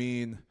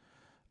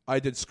 I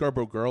did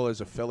Scarborough Girl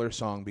as a filler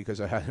song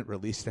because I hadn't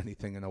released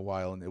anything in a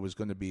while, and it was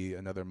going to be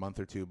another month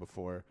or two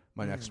before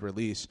my next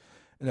release.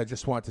 And I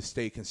just want to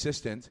stay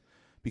consistent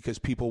because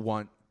people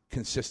want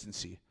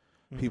consistency.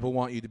 People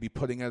want you to be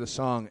putting out a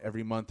song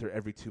every month or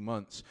every 2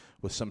 months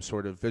with some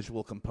sort of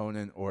visual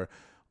component or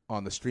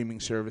on the streaming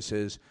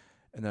services.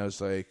 And I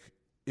was like,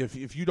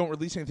 if you don't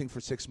release anything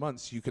for 6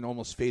 months, you can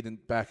almost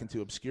fade back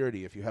into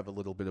obscurity if you have a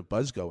little bit of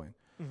buzz going.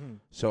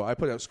 So I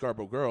put out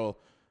Scarborough Girl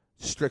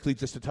strictly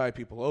just to tie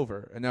people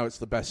over. And now it's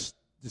the best.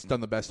 It's done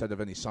the best out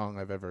of any song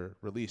I've ever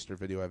released or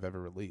video I've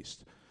ever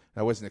released.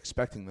 I wasn't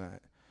expecting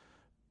that.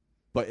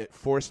 But it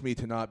forced me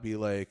to not be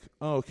like,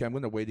 oh, okay, I'm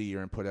going to wait a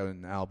year and put out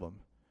an album.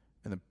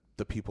 And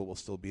the people will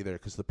still be there,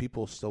 because the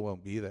people still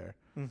won't be there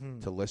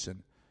to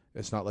listen.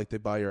 It's not like they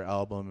buy your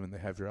album and they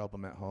have your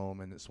album at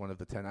home and it's one of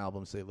the 10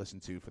 albums they listen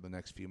to for the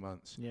next few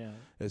months. Yeah.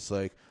 It's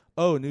like,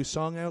 oh, new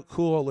song out?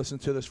 Cool, I'll listen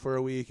to this for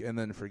a week and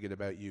then forget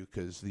about you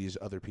because these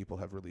other people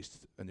have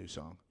released a new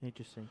song.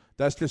 Interesting.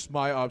 That's just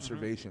my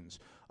observations.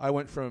 I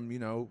went from,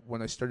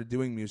 when I started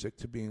doing music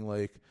to being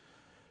like,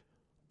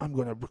 I'm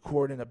going to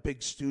record in a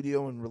big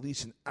studio and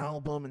release an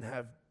album and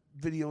have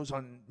videos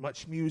on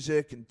Much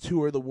Music and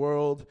tour the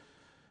world.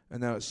 And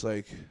now it's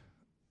like,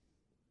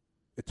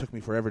 it took me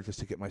forever just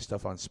to get my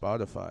stuff on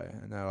Spotify.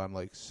 And now I'm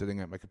like sitting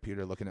at my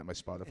computer looking at my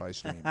Spotify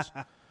streams,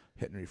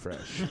 hitting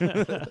refresh.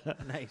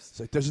 Nice. It's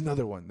like, there's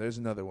another one.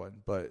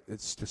 But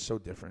it's just so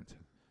different.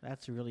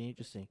 That's really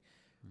interesting.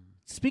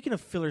 Speaking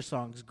of filler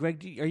songs,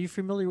 Greg, are you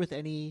familiar with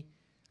any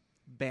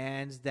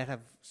bands that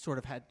have sort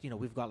of had,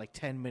 we've got like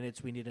 10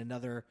 minutes, we need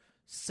another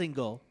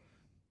single,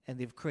 and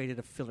they've created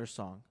a filler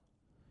song?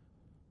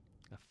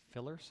 A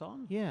filler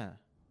song? Yeah.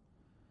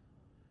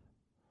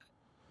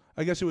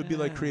 I guess it would be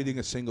like creating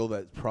a single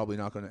that's probably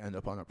not going to end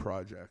up on a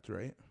project,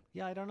 right?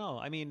 Yeah, I don't know.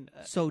 I mean...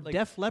 So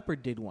Def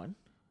Leppard did one,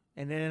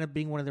 and it ended up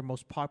being one of their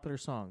most popular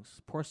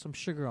songs. Pour Some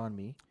Sugar on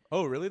Me.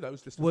 Oh, really? That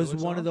was just a was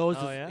filler one song? of those.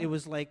 Oh, yeah? It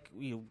was like,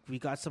 we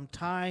got some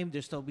time.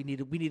 There's still we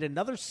need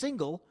another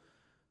single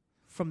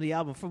from the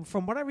album.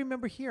 From what I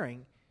remember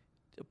hearing,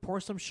 Pour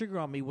Some Sugar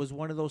on Me was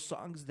one of those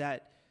songs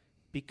that,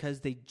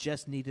 because they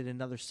just needed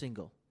another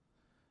single.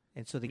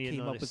 And so they came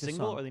up with a the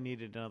single, song. or they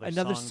needed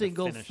another song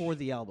single to finish? for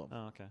the album.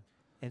 Oh, okay.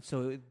 And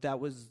so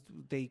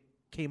they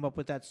came up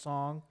with that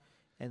song,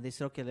 and they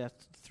said, okay,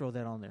 let's throw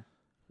that on there.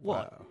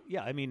 Well,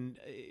 yeah, I mean,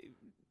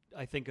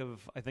 I think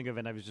of,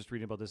 and I was just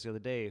reading about this the other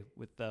day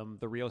with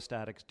the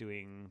Rheostatics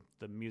doing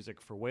the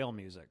music for Whale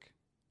Music,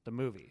 the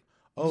movie.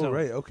 Oh,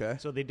 right, okay.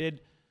 So they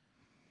did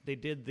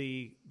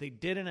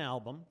an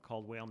album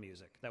called Whale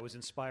Music that was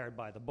inspired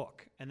by the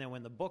book, and then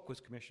when the book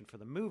was commissioned for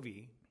the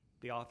movie,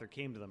 the author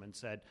came to them and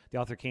said,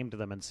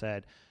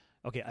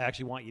 okay, I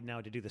actually want you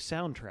now to do the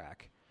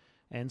soundtrack.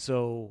 And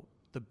so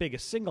the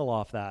biggest single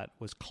off that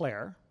was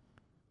Claire,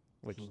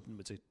 which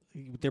was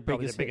Their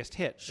biggest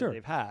hit Sure. that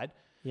they've had.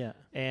 Yeah.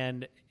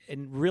 And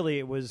really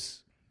it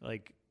was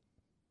like,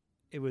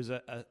 it was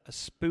a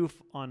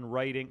spoof on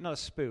writing, not a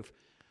spoof.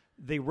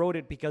 They wrote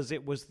it because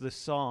it was the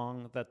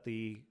song that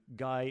the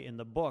guy in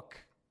the book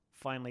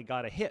finally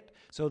got a hit.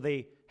 So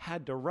they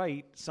had to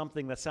write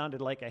something that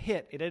sounded like a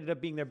hit. It ended up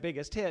being their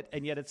biggest hit,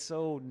 and yet it's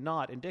so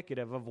not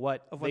indicative of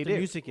what the do.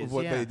 music is. Of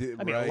what yeah. they do,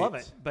 I mean, right. I love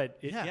it, but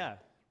Yeah.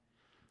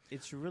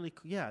 It's really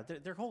cool. Yeah,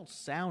 their whole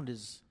sound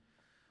is...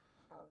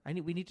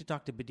 we need to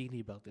talk to Bedini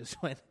about this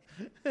one.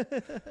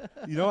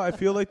 I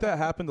feel like that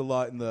happened a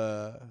lot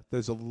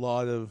there's a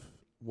lot of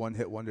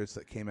one-hit wonders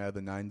that came out of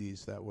the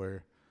 90s that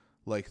were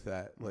like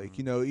that. Like,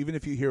 even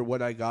if you hear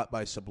What I Got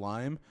by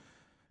Sublime,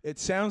 it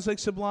sounds like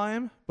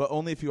Sublime, but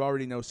only if you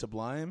already know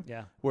Sublime.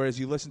 Yeah. Whereas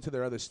you listen to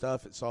their other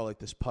stuff, it's all like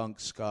this punk,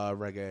 ska,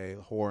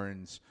 reggae,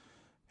 horns,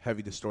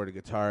 heavy distorted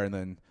guitar, and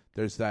then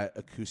there's that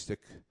acoustic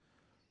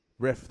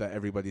riff that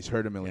everybody's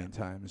heard a million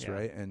times,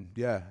 right? And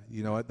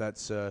you know what?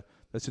 That's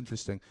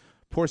interesting.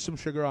 Pour Some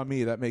Sugar on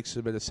Me. That makes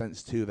a bit of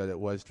sense too. That it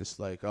was just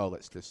like, oh,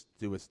 let's just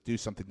do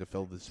something to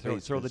fill this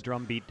space. Throw the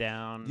drum beat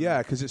down. Yeah,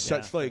 because it's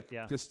such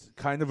just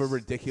kind of a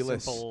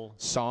ridiculous simple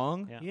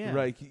song. Yeah.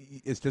 Like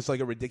it's just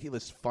like a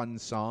ridiculous fun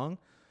song.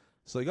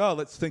 It's like, oh,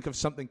 let's think of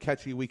something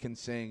catchy we can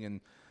sing,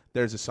 and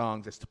there's a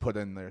song just to put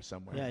in there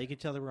somewhere. Yeah, you can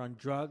tell they were on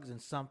drugs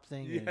and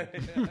something.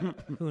 And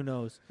who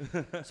knows?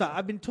 So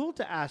I've been told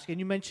to ask, and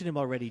you mentioned him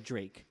already,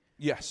 Drake.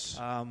 Yes.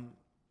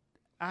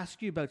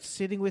 Ask you about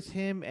sitting with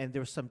him, and there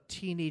was some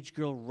teenage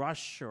girl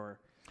rush or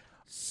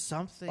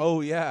something. Oh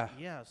yeah.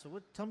 Yeah.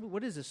 So tell me,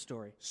 what is this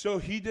story? So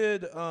he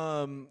did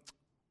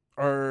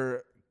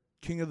our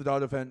King of the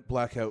Dot event,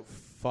 Blackout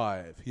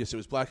 5. Yes, it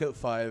was Blackout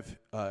 5.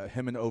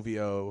 Him and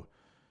OVO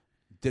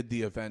did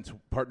the event,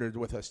 partnered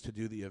with us to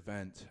do the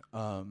event.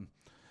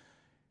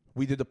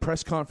 We did a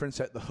press conference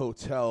at the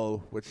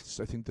hotel, which is,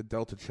 I think, the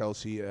Delta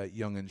Chelsea at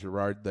Yonge and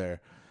Gerrard there.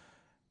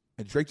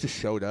 And Drake just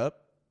showed up.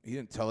 He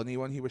didn't tell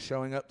anyone he was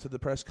showing up to the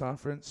press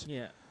conference.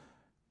 Yeah.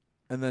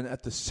 And then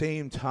at the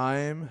same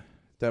time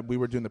that we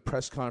were doing the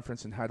press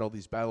conference and had all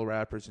these battle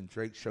rappers and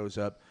Drake shows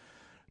up,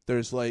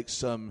 there's like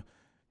some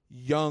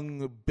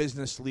young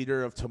business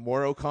leader of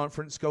tomorrow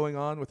conference going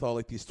on with all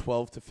like these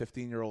 12 to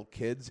 15-year-old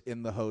kids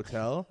in the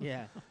hotel.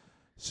 Yeah.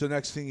 So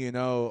next thing you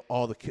know,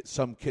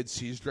 some kid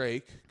sees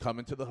Drake come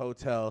into the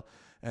hotel,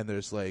 and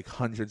there's like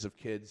hundreds of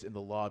kids in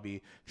the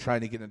lobby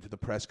trying to get into the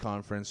press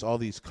conference. All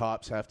these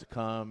cops have to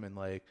come and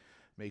like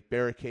make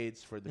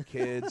barricades for the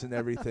kids and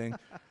everything.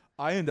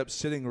 I end up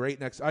sitting right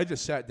next. I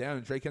just sat down,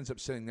 and Drake ends up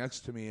sitting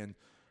next to me, and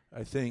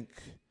I think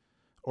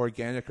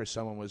Organic or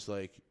someone was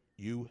like,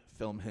 "You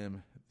film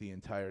him the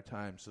entire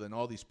time." So then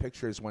all these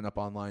pictures went up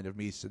online of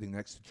me sitting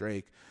next to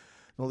Drake.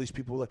 And all these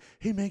people were like,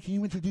 "Hey, man, can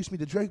you introduce me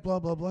to Drake, blah,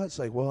 blah, blah." It's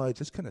like, well, I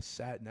just kind of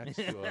sat next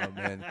to him,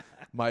 and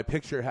my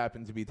picture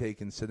happened to be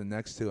taken sitting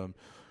next to him.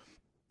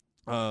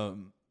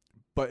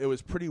 But it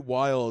was pretty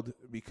wild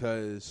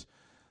because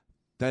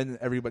then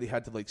everybody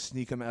had to, like,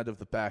 sneak him out of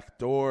the back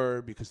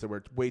door because there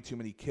were way too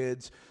many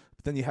kids.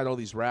 But then you had all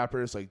these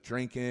rappers, like,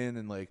 drinking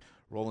and, like,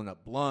 rolling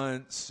up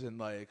blunts and,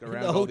 like,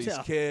 around all these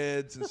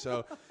kids. And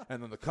so,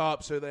 and then the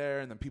cops are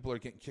there, and then people are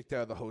getting kicked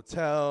out of the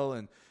hotel.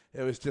 And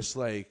it was just,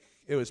 like,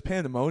 it was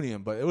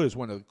pandemonium, but it was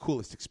one of the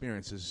coolest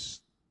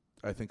experiences,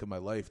 I think, of my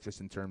life,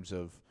 just in terms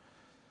of,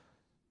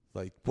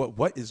 like,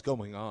 what is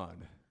going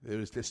on. It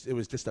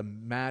was just a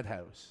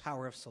madhouse.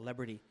 Power of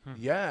celebrity.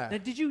 Yeah. Now,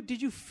 did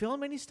you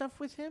film any stuff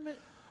with him?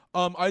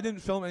 I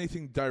didn't film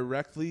anything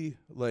directly,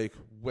 like,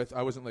 with,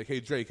 I wasn't like, "Hey,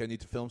 Drake, I need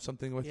to film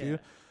something with you."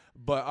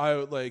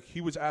 But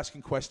he was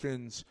asking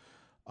questions,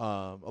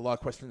 a lot of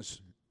questions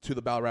to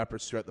the battle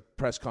rappers throughout the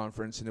press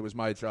conference, and it was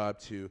my job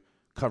to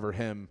cover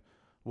him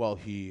while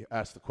he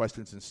asked the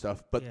questions and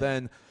stuff. But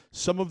then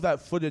some of that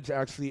footage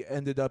actually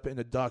ended up in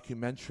a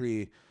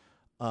documentary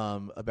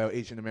about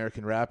Asian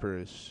American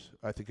rappers.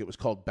 I think it was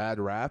called Bad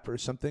Rap or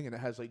something, and it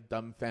has, like,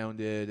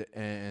 Dumbfounded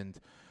and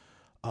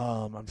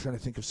I'm trying to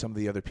think of some of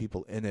the other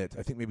people in it.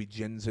 I think maybe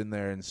Jin's in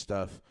there and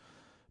stuff.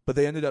 But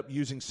they ended up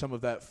using some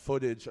of that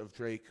footage of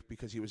Drake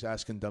because he was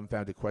asking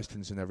dumbfounded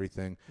questions and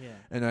everything. Yeah.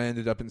 And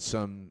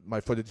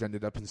my footage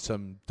ended up in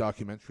some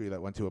documentary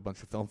that went to a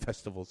bunch of film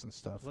festivals and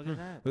stuff. Look at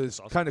that. It was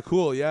awesome. Kind of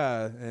cool,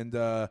 yeah. And,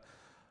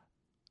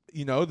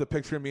 the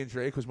picture of me and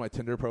Drake was my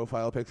Tinder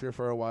profile picture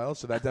for a while,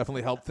 so that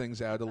definitely helped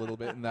things out a little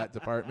bit in that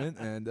department.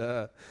 And,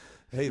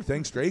 hey,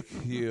 thanks, Drake.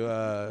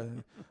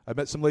 I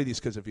met some ladies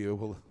because of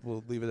you.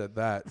 We'll leave it at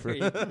that.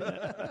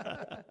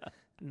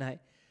 Nice.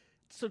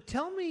 So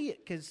tell me,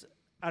 because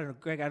I don't know,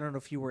 Greg, I don't know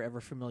if you were ever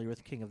familiar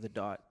with King of the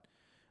Dot.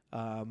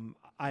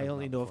 I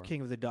only know of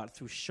King of the Dot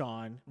through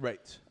Sean.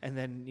 Right. And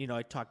then,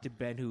 I talked to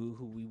Ben,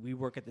 who we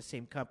work at the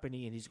same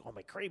company, and he's, "Oh,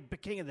 my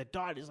King of the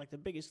Dot is like the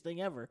biggest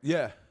thing ever."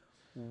 Yeah.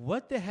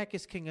 What the heck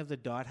is King of the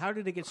Dot? How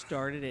did it get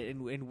started,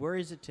 and where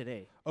is it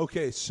today?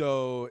 Okay,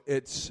 so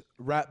it's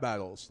rap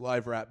battles,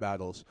 live rap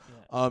battles.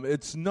 Yeah.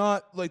 It's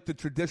not like the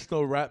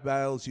traditional rap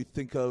battles you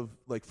think of,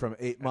 like from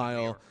 8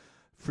 Mile,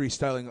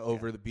 freestyling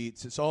over the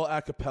beats. It's all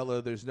a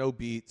cappella. There's no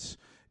beats.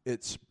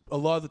 It's a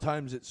lot of the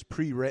times it's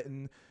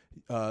pre-written.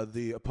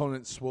 The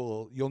opponents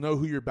you'll know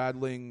who you're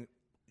battling,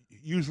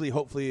 usually,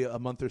 hopefully, a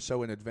month or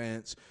so in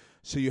advance,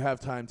 so you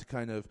have time to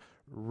kind of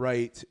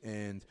write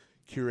and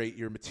curate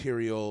your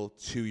material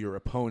to your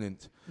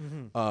opponent.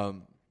 Mm-hmm.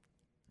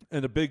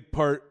 And a big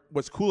part,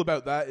 what's cool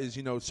about that is,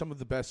 some of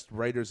the best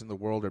writers in the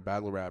world are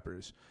battle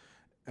rappers,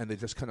 and they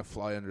just kind of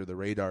fly under the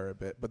radar a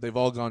bit, but they've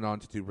all gone on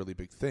to do really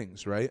big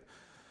things, right?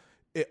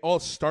 It all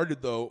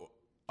started, though,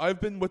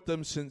 I've been with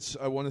them since,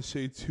 I want to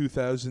say,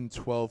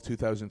 2012,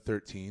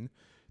 2013.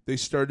 They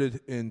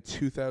started in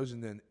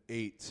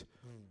 2008.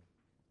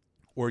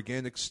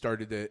 Organic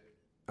started it.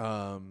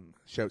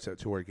 Shouts out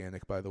to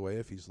Organic, by the way,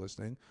 if he's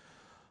listening.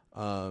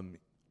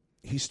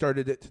 He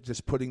started it to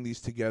just putting these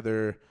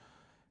together.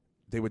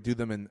 They would do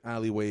them in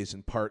alleyways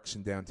and parks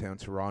in downtown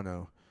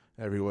Toronto.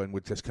 Everyone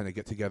would just kind of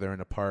get together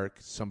in a park.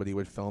 Somebody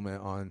would film it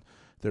on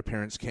their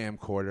parents'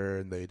 camcorder,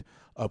 and they'd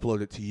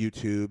upload it to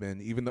YouTube.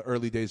 And even the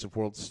early days of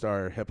World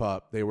Star Hip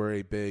Hop, they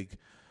were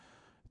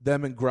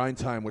them and Grind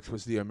Time, which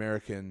was the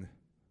American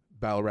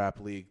battle rap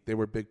league, they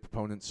were big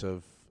proponents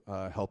of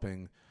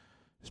helping.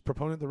 Is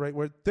proponent the right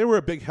word? They were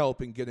a big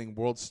help in getting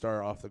World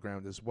Star off the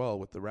ground as well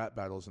with the rap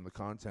battles and the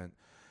content.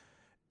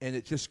 And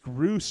it just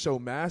grew so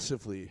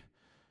massively.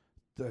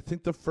 I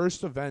think the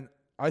first event,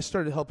 I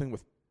started helping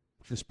with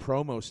just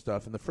promo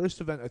stuff. And the first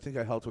event I think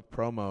I helped with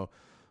promo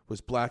was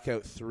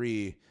Blackout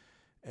 3.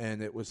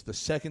 And it was the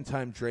second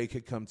time Drake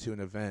had come to an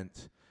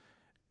event.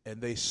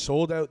 And they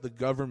sold out the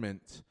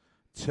government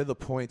to the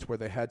point where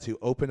they had to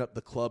open up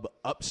the club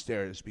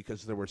upstairs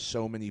because there were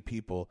so many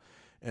people.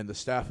 And the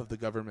staff of the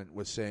government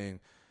was saying,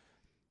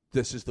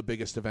 "This is the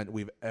biggest event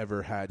we've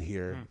ever had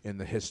here in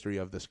the history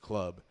of this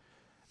club."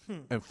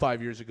 And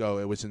 5 years ago,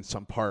 it was in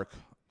some park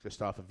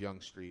just off of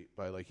Yonge Street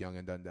by, like, Yonge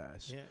and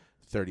Dundas.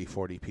 30,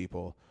 40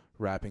 people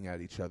rapping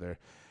at each other.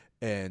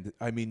 And,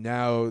 I mean,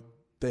 now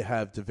they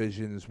have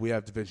divisions. We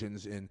have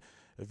divisions in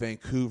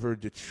Vancouver,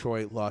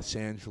 Detroit, Los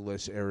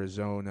Angeles,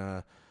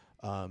 Arizona,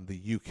 the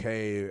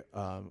UK,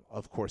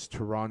 of course,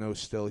 Toronto's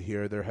still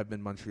here. There have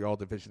been Montreal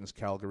divisions,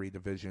 Calgary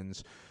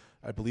divisions.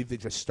 I believe they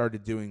just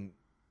started doing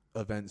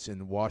events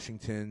in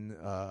Washington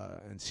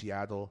and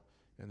Seattle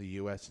in the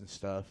U.S. and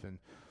stuff. And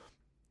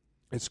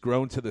it's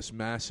grown to this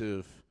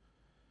massive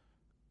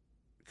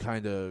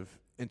kind of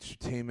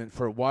entertainment.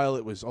 For a while,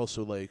 it was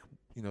also like,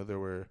 they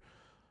were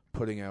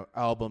putting out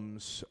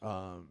albums,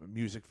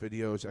 music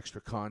videos, extra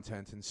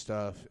content and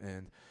stuff.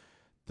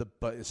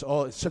 But it's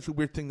such a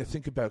weird thing to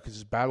think about because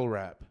it's battle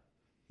rap.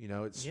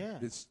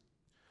 It's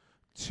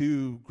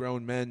two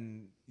grown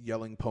men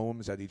yelling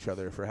poems at each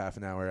other for half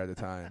an hour at a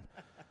time.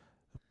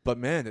 But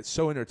man, it's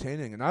so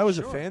entertaining, and I was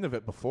a fan of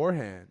it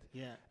beforehand.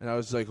 Yeah, and I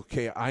was like,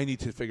 okay, I need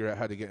to figure out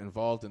how to get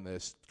involved in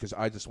this because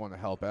I just want to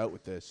help out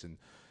with this, and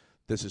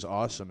this is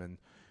awesome. And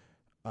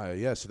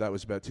so that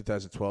was about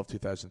 2012,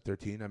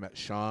 2013. I met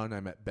Sean, I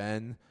met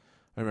Ben.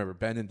 I remember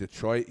Ben in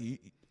Detroit.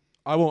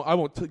 I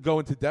won't go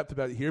into depth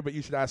about it here, but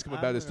you should ask him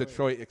about his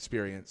Detroit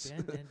experience.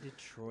 Ben in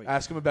Detroit.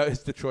 Ask him about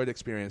his Detroit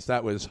experience.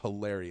 That was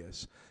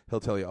hilarious.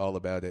 He'll tell you all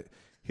about it.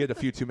 He had a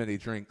few too many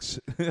drinks,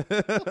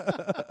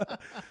 but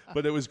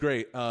it was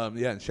great.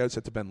 And shouts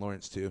out to Ben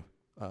Lawrence too.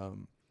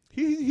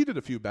 He did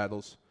a few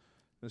battles.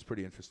 It was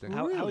pretty interesting.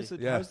 How's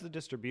the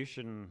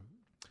distribution?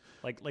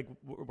 Like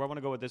where I want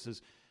to go with this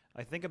is,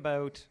 I think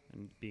about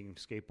and being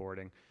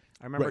skateboarding.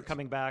 I remember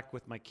coming back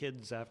with my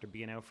kids after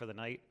being out for the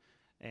night,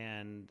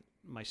 and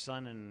my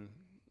son and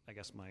I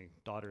guess my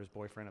daughter's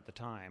boyfriend at the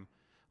time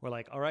were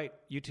like, all right,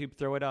 YouTube,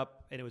 throw it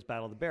up. And it was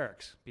Battle of the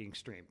Barracks being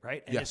streamed,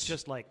 right? And it's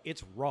just like,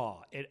 it's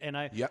raw.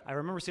 I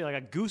remember seeing, like,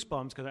 I got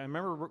goosebumps because I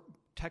remember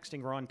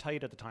texting Ron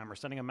Tite at the time or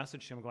sending a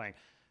message to him going,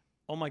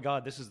 oh my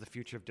God, this is the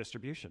future of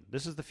distribution.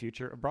 This is the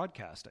future of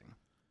broadcasting.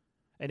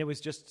 And it was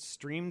just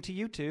streamed to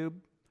YouTube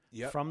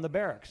from the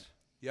barracks.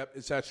 Yep,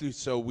 it's actually,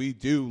 so we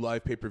do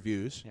live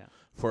pay-per-views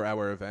for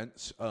our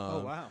events.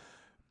 Oh, wow.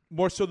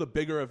 More so the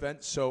bigger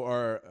events.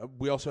 So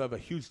we also have a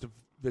huge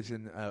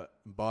division in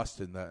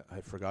Boston that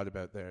I forgot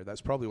about there. That's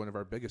probably one of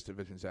our biggest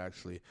divisions,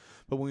 actually.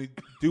 But when we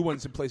do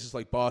ones in places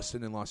like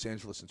Boston and Los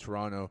Angeles and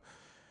Toronto,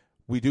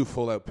 we do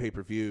full-out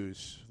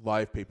pay-per-views,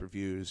 live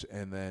pay-per-views,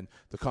 and then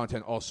the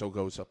content also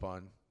goes up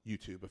on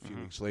YouTube a few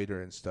weeks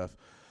later and stuff.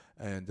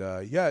 And,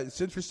 it's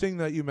interesting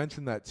that you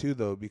mentioned that, too,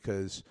 though,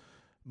 because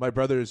my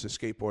brother is a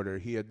skateboarder.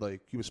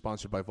 He was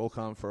sponsored by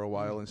Volcom for a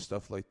while and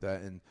stuff like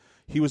that, and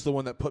he was the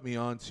one that put me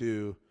on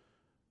to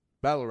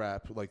battle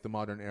rap, like the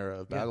modern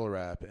era of battle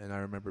rap. And I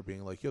remember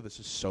being like, yo,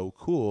 this is so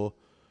cool.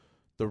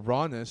 The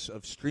rawness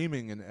of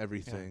streaming and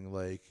everything.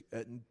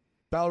 And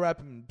battle rap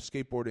and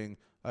skateboarding,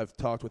 I've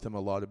talked with him a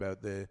lot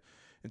about in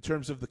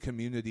terms of the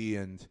community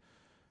and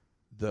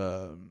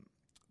the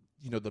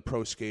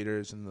pro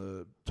skaters and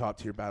the top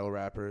tier battle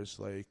rappers.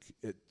 Like,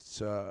 it's,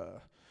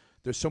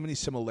 there's so many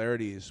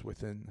similarities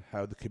within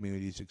how the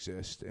communities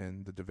exist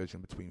and the division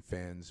between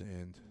fans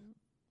and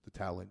the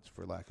talent,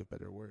 for lack of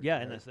better word. Yeah,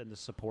 right? and the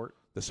support.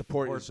 The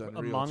support is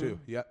unreal too.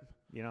 Yeah.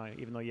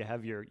 Even though you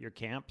have your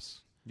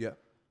camps. Yeah.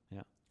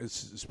 Yeah.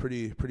 It's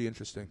pretty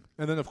interesting.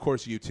 And then of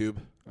course YouTube.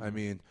 I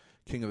mean,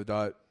 King of the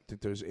Dot, I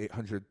think there's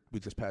 800. We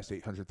just passed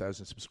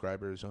 800,000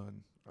 subscribers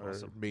on our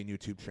main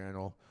YouTube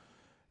channel,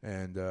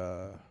 and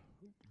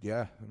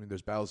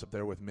there's battles up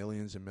there with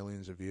millions and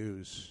millions of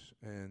views,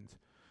 and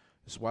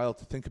it's wild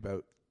to think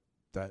about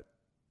that.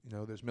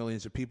 There's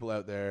millions of people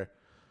out there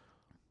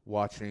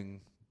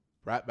watching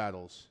rap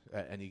battles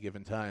at any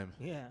given time.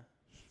 Yeah.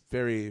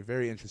 Very,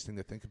 very interesting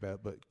to think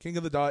about. But King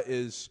of the Dot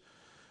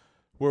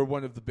we're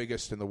one of the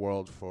biggest in the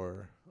world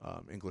for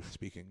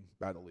English-speaking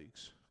battle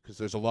leagues. Because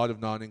there's a lot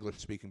of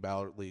non-English-speaking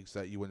battle leagues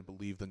that you wouldn't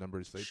believe the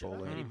numbers they pull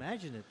in. I can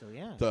imagine it, though,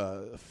 yeah.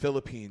 The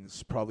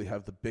Philippines probably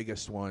have the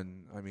biggest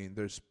one. I mean,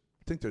 I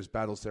think there's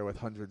battles there with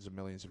hundreds of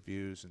millions of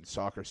views in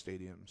soccer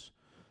stadiums.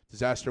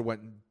 Disaster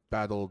went and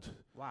battled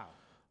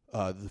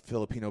the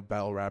Filipino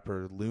battle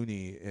rapper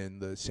Looney in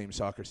the same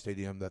soccer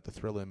stadium that the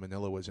Thrilla in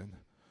Manila was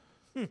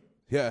in.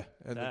 Yeah,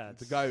 and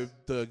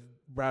the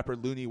rapper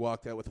Looney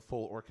walked out with a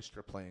full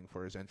orchestra playing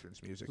for his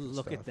entrance music.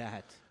 Look at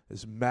that.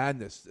 It's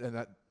madness. And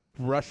that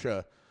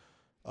Russia,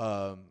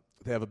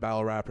 they have a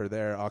battle rapper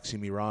there,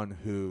 Oxymiron,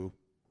 who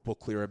will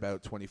clear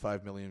about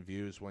 25 million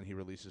views when he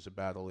releases a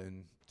battle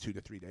in 2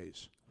 to 3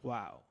 days.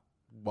 Wow.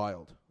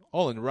 Wild.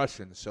 All in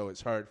Russian, so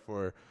it's hard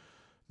for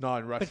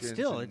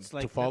non-Russians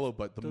to follow,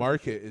 but the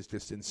market is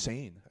just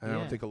insane. And I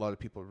don't think a lot of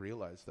people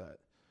realize that.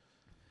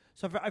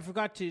 So I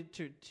forgot to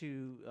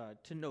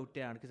note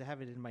down, because I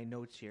have it in my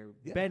notes here.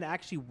 Yeah. Ben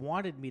actually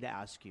wanted me to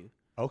ask you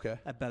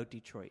about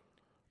Detroit.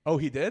 Oh,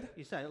 he did?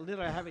 He said,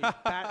 literally, I have it.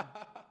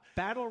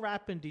 Battle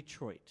rap in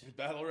Detroit.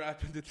 Battle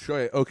rap in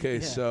Detroit. Okay,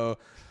 so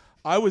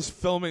I was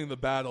filming the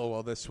battle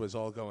while this was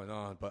all going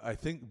on, but I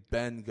think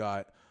Ben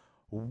got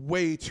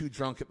way too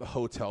drunk at the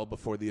hotel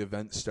before the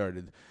event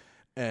started.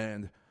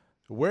 And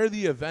where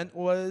the event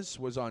was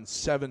on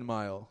 7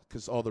 Mile,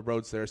 because all the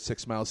roads there are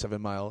 6 Mile,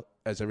 7 Mile,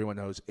 as everyone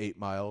knows, 8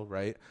 Mile,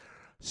 right?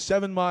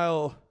 7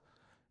 Mile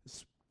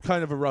is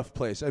kind of a rough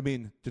place. I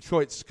mean,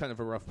 Detroit's kind of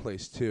a rough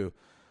place too.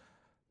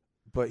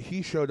 But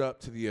he showed up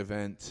to the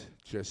event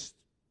just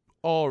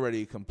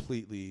already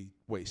completely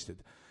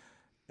wasted.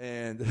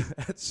 And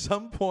at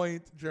some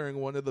point during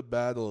one of the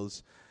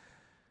battles,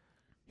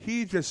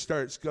 he just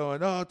starts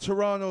going, oh,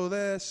 Toronto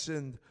this,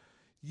 and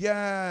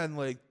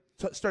like,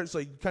 starts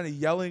like kind of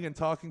yelling and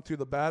talking through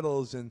the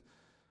battles, and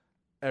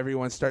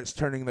everyone starts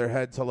turning their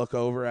head to look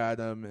over at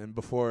him. And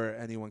before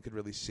anyone could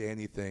really say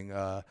anything,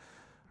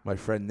 my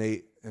friend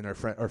Nate and our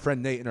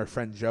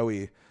friend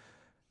Joey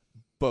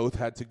both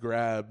had to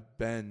grab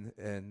Ben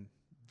and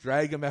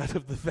drag him out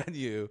of the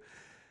venue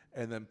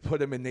and then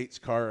put him in Nate's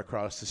car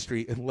across the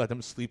street and let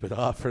him sleep it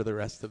off for the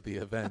rest of the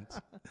event.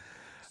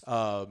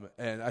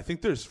 And I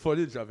think there's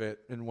footage of it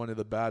in one of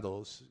the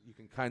battles. You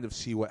can kind of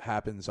see what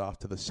happens off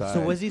to the side.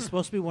 So was he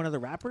supposed to be one of the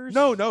rappers?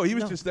 No, he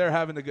was just there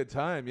having a good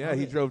time. Yeah,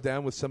 he drove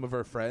down with some of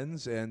our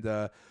friends, and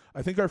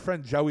I think our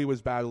friend Joey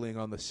was battling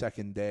on the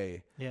second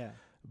day. Yeah.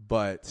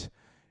 But,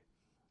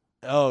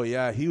 oh,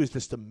 yeah, he was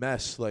just a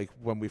mess, like,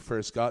 when we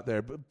first got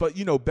there. But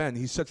you know Ben,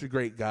 he's such a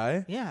great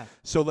guy. Yeah.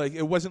 So, like,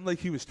 it wasn't like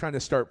he was trying to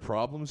start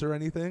problems or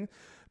anything,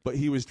 but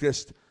he was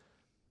just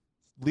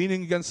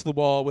leaning against the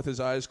wall with his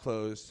eyes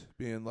closed,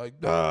 being like,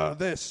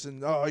 this,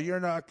 and, you're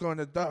not going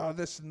to,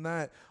 this and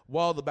that,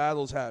 while the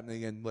battle's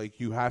happening. And, like,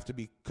 you have to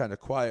be kind of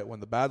quiet when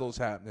the battle's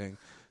happening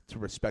to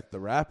respect the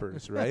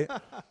rappers, right?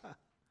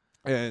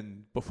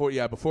 And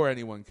before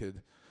anyone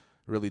could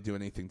really do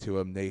anything to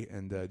him, Nate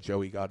and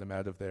Joey got him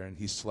out of there, and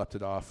he slept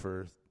it off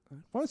for, I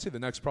want to say, the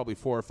next probably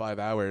 4 or 5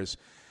 hours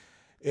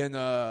in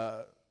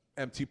a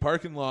empty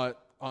parking lot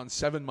on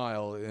 7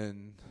 Mile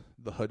in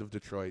the hood of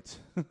Detroit.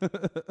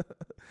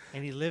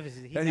 And he lives.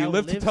 He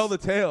lived to tell the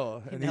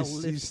tale, and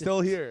he's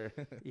still here.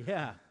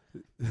 Yeah.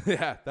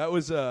 Yeah, that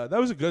was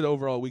a good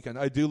overall weekend.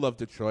 I do love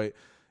Detroit.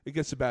 It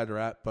gets a bad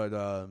rap, but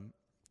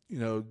you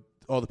know,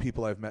 all the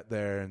people I've met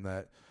there and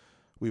that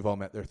we've all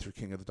met there through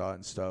King of the Dot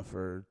and stuff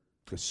are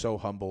just so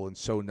humble and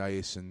so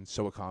nice and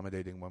so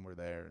accommodating when we're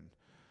there, and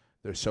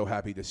they're so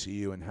happy to see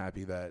you and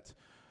happy that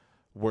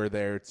we're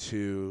there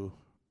to,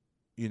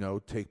 you know,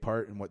 take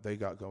part in what they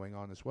got going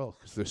on as well,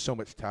 because there's so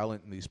much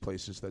talent in these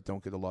places that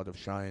don't get a lot of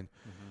shine.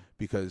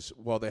 Because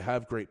while they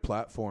have great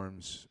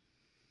platforms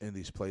in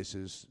these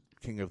places,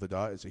 King of the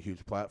Dot is a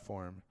huge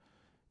platform,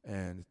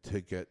 and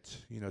to get,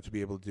 you know, to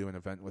be able to do an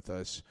event with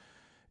us,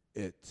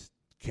 it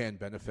can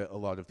benefit a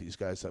lot of these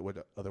guys that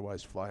would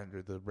otherwise fly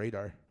under the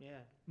radar.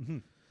 Yeah.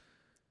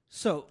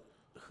 So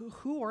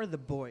who are the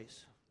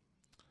boys?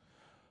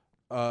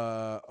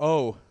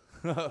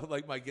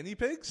 Like my guinea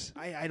pigs?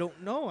 I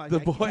don't know.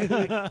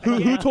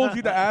 Who told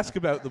you to ask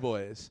about the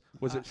boys?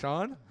 Was it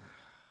Sean?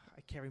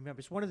 I can't remember.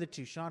 It's one of the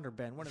two, Sean or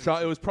Ben.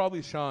 Sean. It was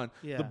probably Sean.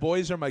 Yeah. The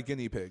boys are my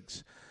guinea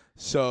pigs.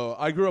 So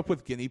I grew up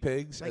with guinea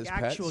pigs as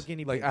pets. Actual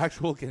guinea pigs. Like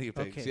actual guinea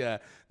pigs, Okay. yeah.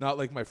 Not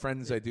like my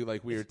friends I do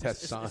like weird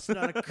tests on. It's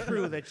not a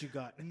crew that you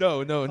got.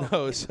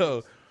 No.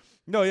 So,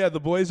 no, yeah, the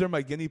boys are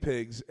my guinea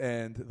pigs,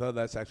 and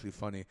that's actually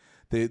funny.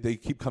 They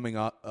keep coming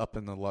up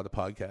in a lot of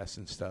podcasts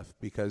and stuff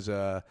because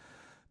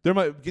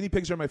guinea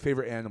pigs are my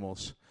favorite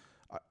animals.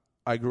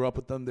 I grew up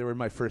with them. They were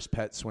my first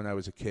pets when I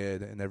was a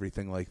kid and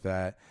everything like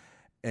that.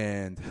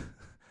 And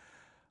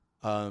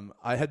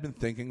I had been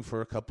thinking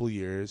for a couple of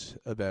years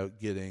about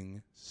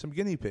getting some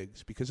guinea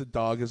pigs because a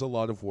dog is a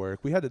lot of work.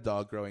 We had a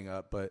dog growing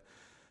up, but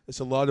it's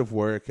a lot of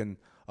work, and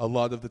a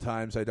lot of the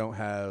times I don't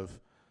have,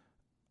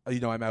 you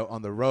know, I'm out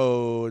on the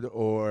road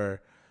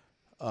or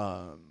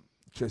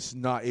just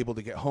not able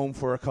to get home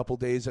for a couple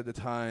days at a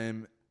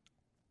time.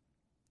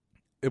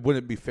 It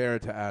wouldn't be fair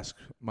to ask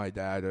my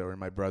dad or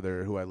my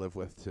brother, who I live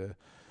with, to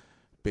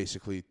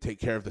basically take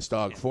care of this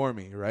dog for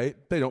me, right?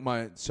 They don't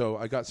mind. So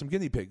I got some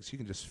guinea pigs. You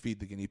can just feed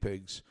the guinea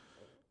pigs.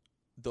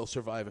 They'll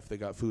survive if they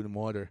got food and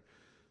water.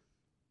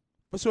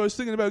 But so I was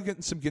thinking about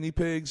getting some guinea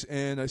pigs,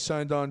 and I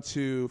signed on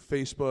to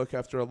Facebook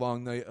after a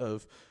long night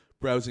of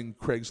browsing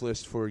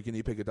Craigslist for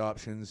guinea pig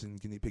adoptions and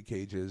guinea pig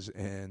cages.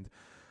 And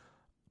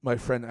my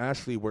friend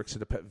Ashley works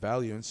at a Pet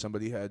Value, and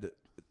somebody had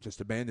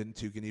just abandoned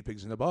 2 guinea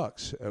pigs in a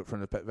box out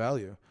front of Pet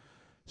Value.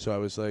 So I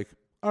was like,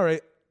 all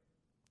right,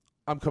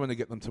 I'm coming to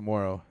get them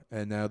tomorrow.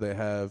 And now they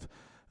have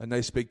a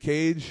nice big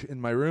cage in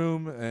my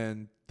room,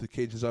 and the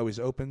cage is always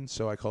open,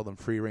 so I call them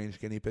free-range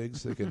guinea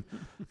pigs. They can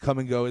come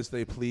and go as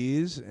they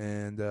please.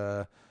 And,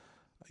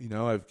 you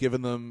know, I've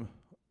given them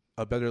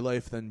a better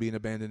life than being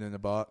abandoned in a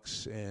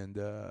box. And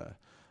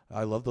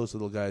I love those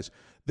little guys.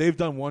 They've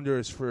done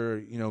wonders for,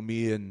 you know,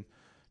 me and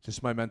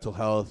just my mental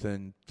health.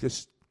 And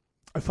just,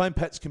 I find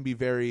pets can be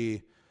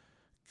very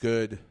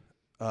good.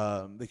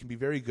 They can be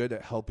very good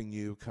at helping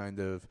you kind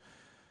of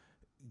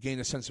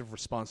gain a sense of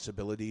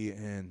responsibility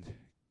and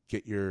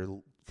get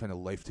your kind of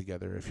life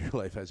together. If your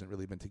life hasn't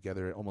really been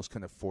together, it almost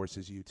kind of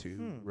forces you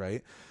to,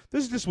 right?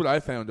 This is just what I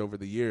found over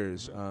the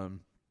years.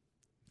 And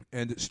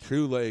it's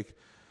true, like,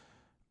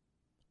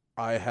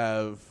 I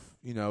have,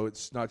 you know,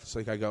 it's not just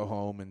like I go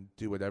home and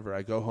do whatever.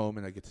 I go home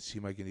and I get to see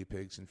my guinea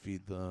pigs and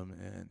feed them,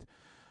 and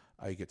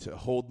I get to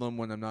hold them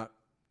when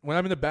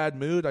I'm in a bad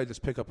mood. I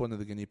just pick up one of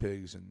the guinea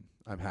pigs and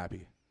I'm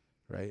happy,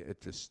 right?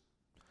 It just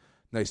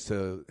nice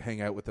to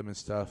hang out with them and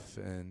stuff.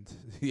 And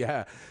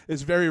yeah,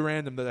 it's very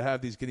random that I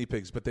have these guinea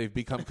pigs, but they've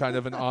become kind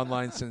of an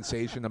online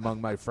sensation among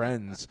my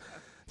friends.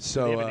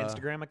 So do they have an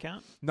Instagram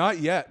account? Not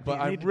yet, but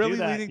I'm really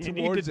leaning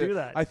towards it.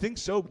 That. I think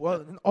so.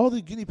 Well, all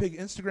the guinea pig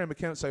Instagram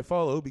accounts I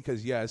follow,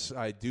 because yes,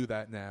 I do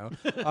that now.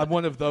 I'm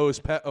one of those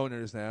pet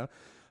owners now.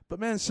 But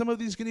man, some of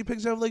these guinea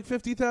pigs have like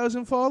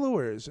 50,000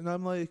 followers, and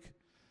I'm like,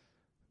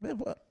 man,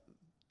 what?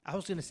 I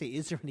was going to say,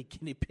 is there any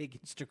guinea pig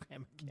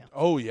Instagram account?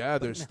 Oh yeah,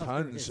 there's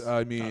tons.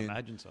 I mean, I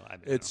imagine so.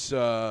 It's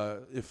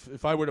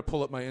if I were to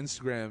pull up my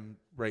Instagram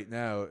right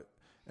now,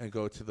 and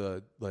go to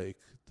the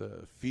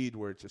feed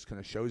where it just kind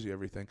of shows you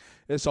everything,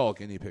 it's all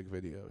guinea pig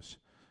videos.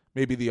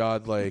 Maybe the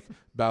odd like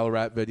battle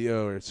rap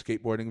video or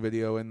skateboarding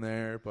video in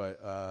there,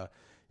 but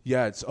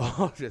yeah, it's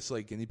all just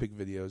like guinea pig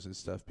videos and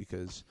stuff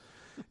because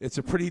it's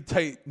a pretty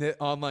tight-knit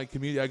online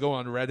community. I go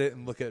on Reddit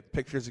and look at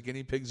pictures of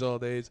guinea pigs all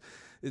day.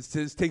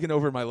 It's taken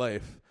over my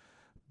life.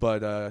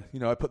 But,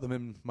 I put them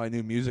in my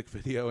new music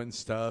video and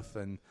stuff,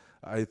 and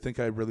I think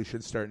I really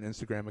should start an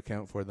Instagram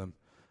account for them.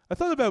 I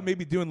thought about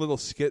maybe doing little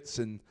skits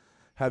and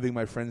having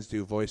my friends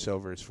do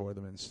voiceovers for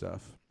them and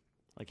stuff.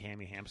 Like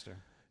Hammy Hamster.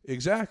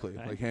 Exactly,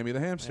 right? Like Hammy the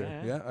Hamster.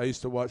 Yeah, I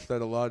used to watch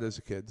that a lot as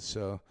a kid,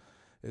 so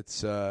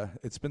it's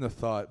been a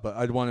thought. But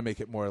I'd want to make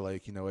it more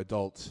like,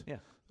 adult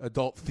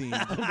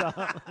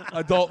themed,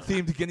 adult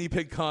themed guinea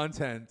pig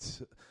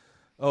content.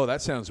 Oh,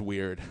 that sounds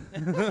weird.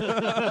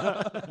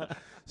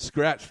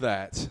 Scratch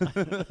that.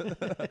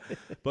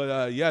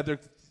 But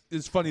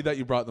it's funny that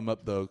you brought them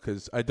up though,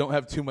 because I don't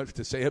have too much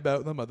to say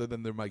about them other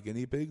than they're my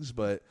guinea pigs.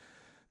 But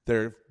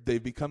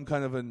they've become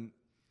kind of a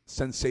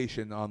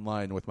sensation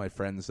online with my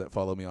friends that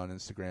follow me on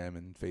Instagram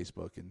and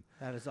Facebook. And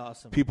that is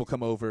awesome. People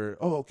come over.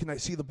 Oh, can I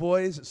see the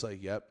boys? It's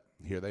like, yep,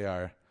 here they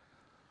are.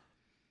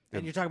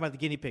 And you're talking about the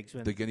guinea pigs.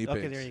 The guinea pigs.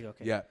 Okay, there you go.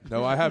 Okay. Yeah.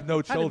 No, I have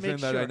no children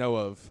that I know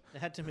of. I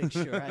had to make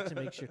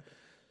sure.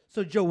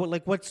 So, Joe,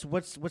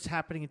 what's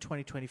happening in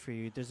 2020 for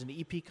you? There's an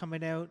EP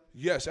coming out.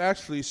 Yes,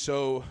 actually.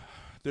 So,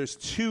 there's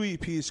 2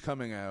 EPs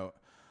coming out.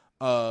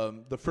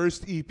 The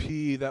first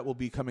EP that will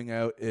be coming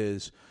out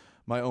is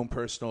my own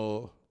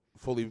personal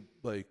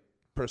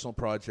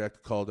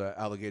project called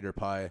Alligator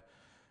Pie,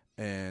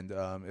 and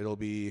it'll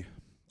be.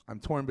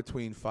 I'm torn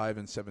between 5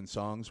 and 7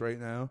 songs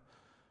right now.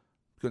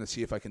 Going to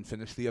see if I can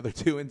finish the other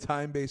 2 in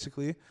time,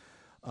 basically.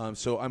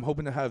 So I'm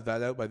hoping to have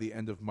that out by the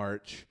end of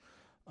March.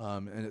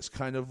 And it's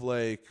kind of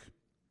like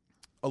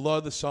a lot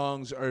of the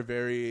songs are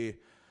very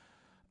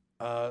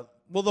the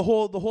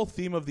whole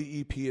theme of the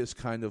EP is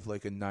kind of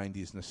like a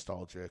 90s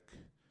nostalgic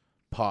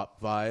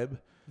pop vibe.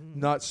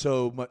 Not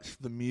so much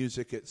the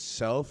music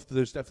itself.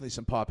 There's definitely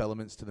some pop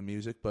elements to the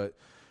music, but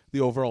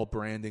the overall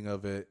branding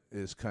of it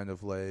is kind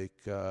of like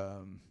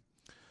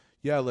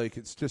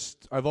it's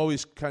just I've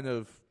always kind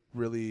of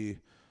really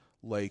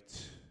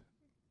liked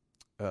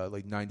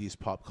like 90s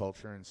pop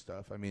culture and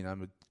stuff. I mean,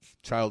 I'm a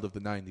child of the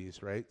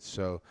 90s, right?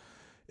 So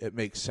it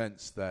makes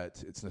sense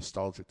that it's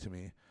nostalgic to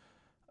me.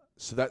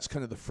 So that's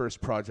kind of the first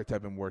project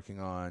I've been working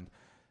on.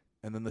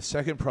 And then the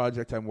second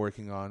project I'm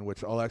working on,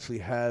 which I'll actually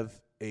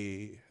have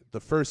the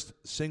first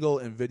single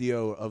and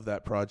video of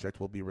that project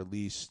will be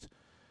released,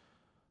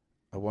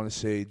 I want to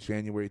say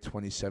January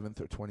 27th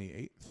or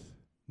 28th.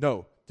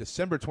 No,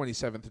 December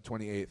 27th or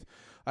 28th.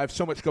 I have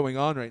so much going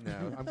on right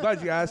now. I'm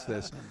glad you asked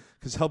this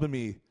because it's helping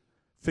me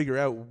figure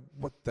out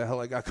what the hell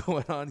I got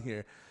going on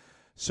here.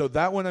 So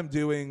that one I'm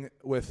doing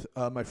with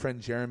my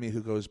friend Jeremy,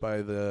 who goes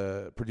by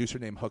the producer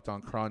name Hooked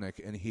on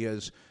Chronic, and he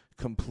has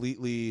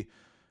completely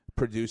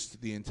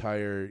produced the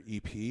entire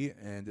EP,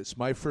 and it's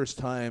my first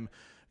time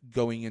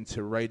going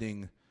into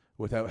writing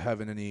without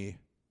having any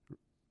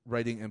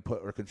writing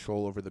input or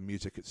control over the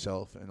music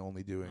itself and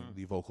only doing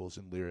the vocals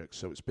and lyrics.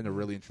 So it's been a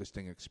really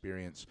interesting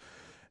experience.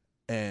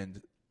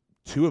 And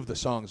 2 of the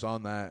songs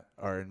on that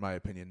are, in my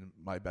opinion,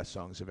 my best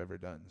songs I've ever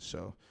done.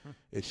 So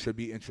it should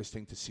be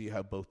interesting to see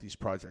how both these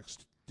projects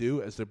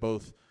do, as they're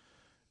both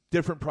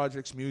different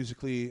projects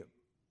musically.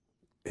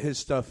 His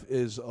stuff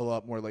is a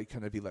lot more like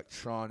kind of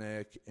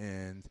electronic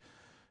and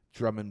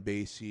drum and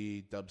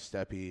bassy,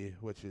 dubsteppy,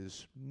 which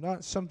is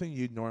not something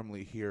you'd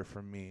normally hear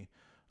from me.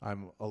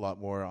 I'm a lot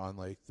more on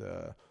like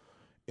the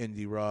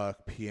indie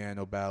rock,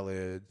 piano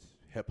ballad,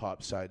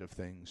 hip-hop side of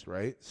things,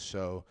 right?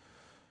 So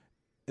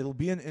it'll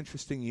be an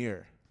interesting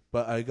year.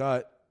 But I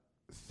got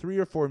 3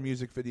 or 4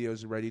 music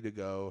videos ready to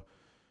go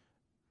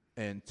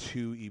and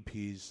 2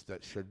 EPs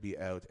that should be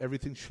out.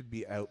 Everything should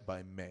be out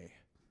by May.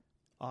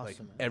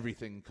 Awesome. Like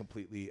everything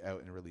completely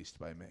out and released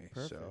by May.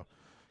 Perfect. So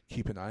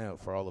keep an eye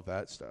out for all of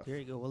that stuff. There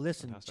you go. Well,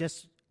 listen,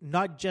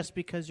 not just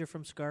because you're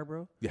from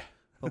Scarborough. Yeah.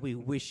 But we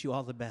wish you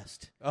all the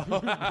best.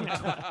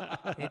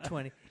 In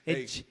 20.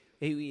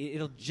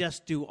 It'll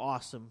just do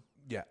awesome.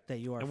 Yeah. That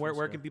you are. And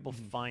where can people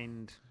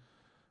find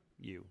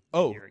you?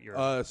 Oh,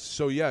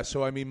 so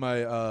I mean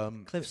my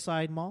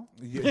Cliffside Mall.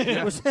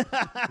 Yeah.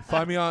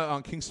 Find me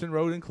on Kingston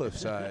Road in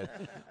Cliffside.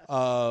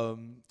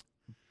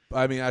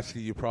 I mean,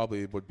 actually, you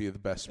probably would be the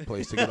best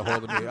place to get a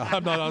hold of me.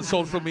 I'm not on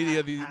social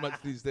media much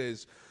these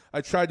days. I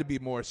try to be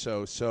more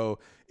so. So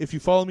if you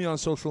follow me on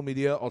social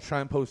media, I'll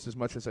try and post as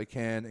much as I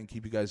can and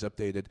keep you guys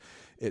updated.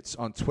 It's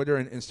on Twitter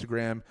and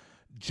Instagram,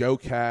 Joe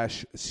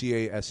Cash,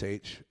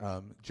 CASH,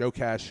 Joe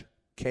Cash,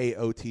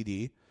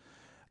 KOTD.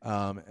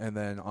 And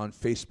then on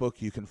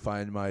Facebook, you can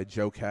find my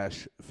Joe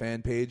Cash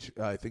fan page.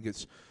 I think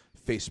it's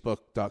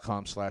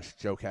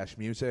facebook.com/Joe Cash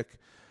Music.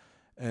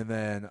 And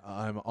then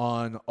I'm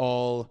on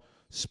all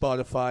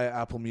Spotify,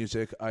 Apple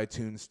Music,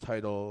 iTunes,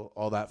 Tidal,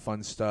 all that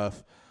fun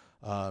stuff.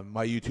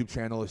 My YouTube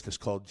channel is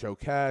just called Joe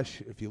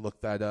Cash. If you look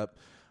that up,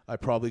 I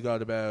probably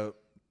got about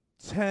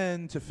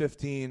 10 to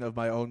 15 of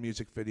my own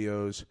music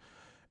videos.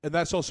 And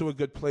that's also a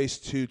good place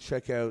to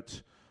check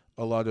out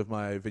a lot of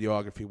my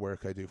videography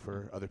work I do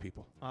for other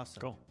people.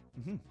 Awesome. Cool.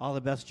 All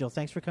the best, Joe.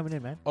 Thanks for coming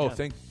in, man. Oh,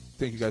 thank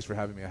you guys for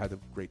having me. I had a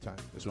great time.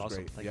 This was Awesome.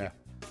 great. Thank yeah.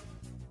 you.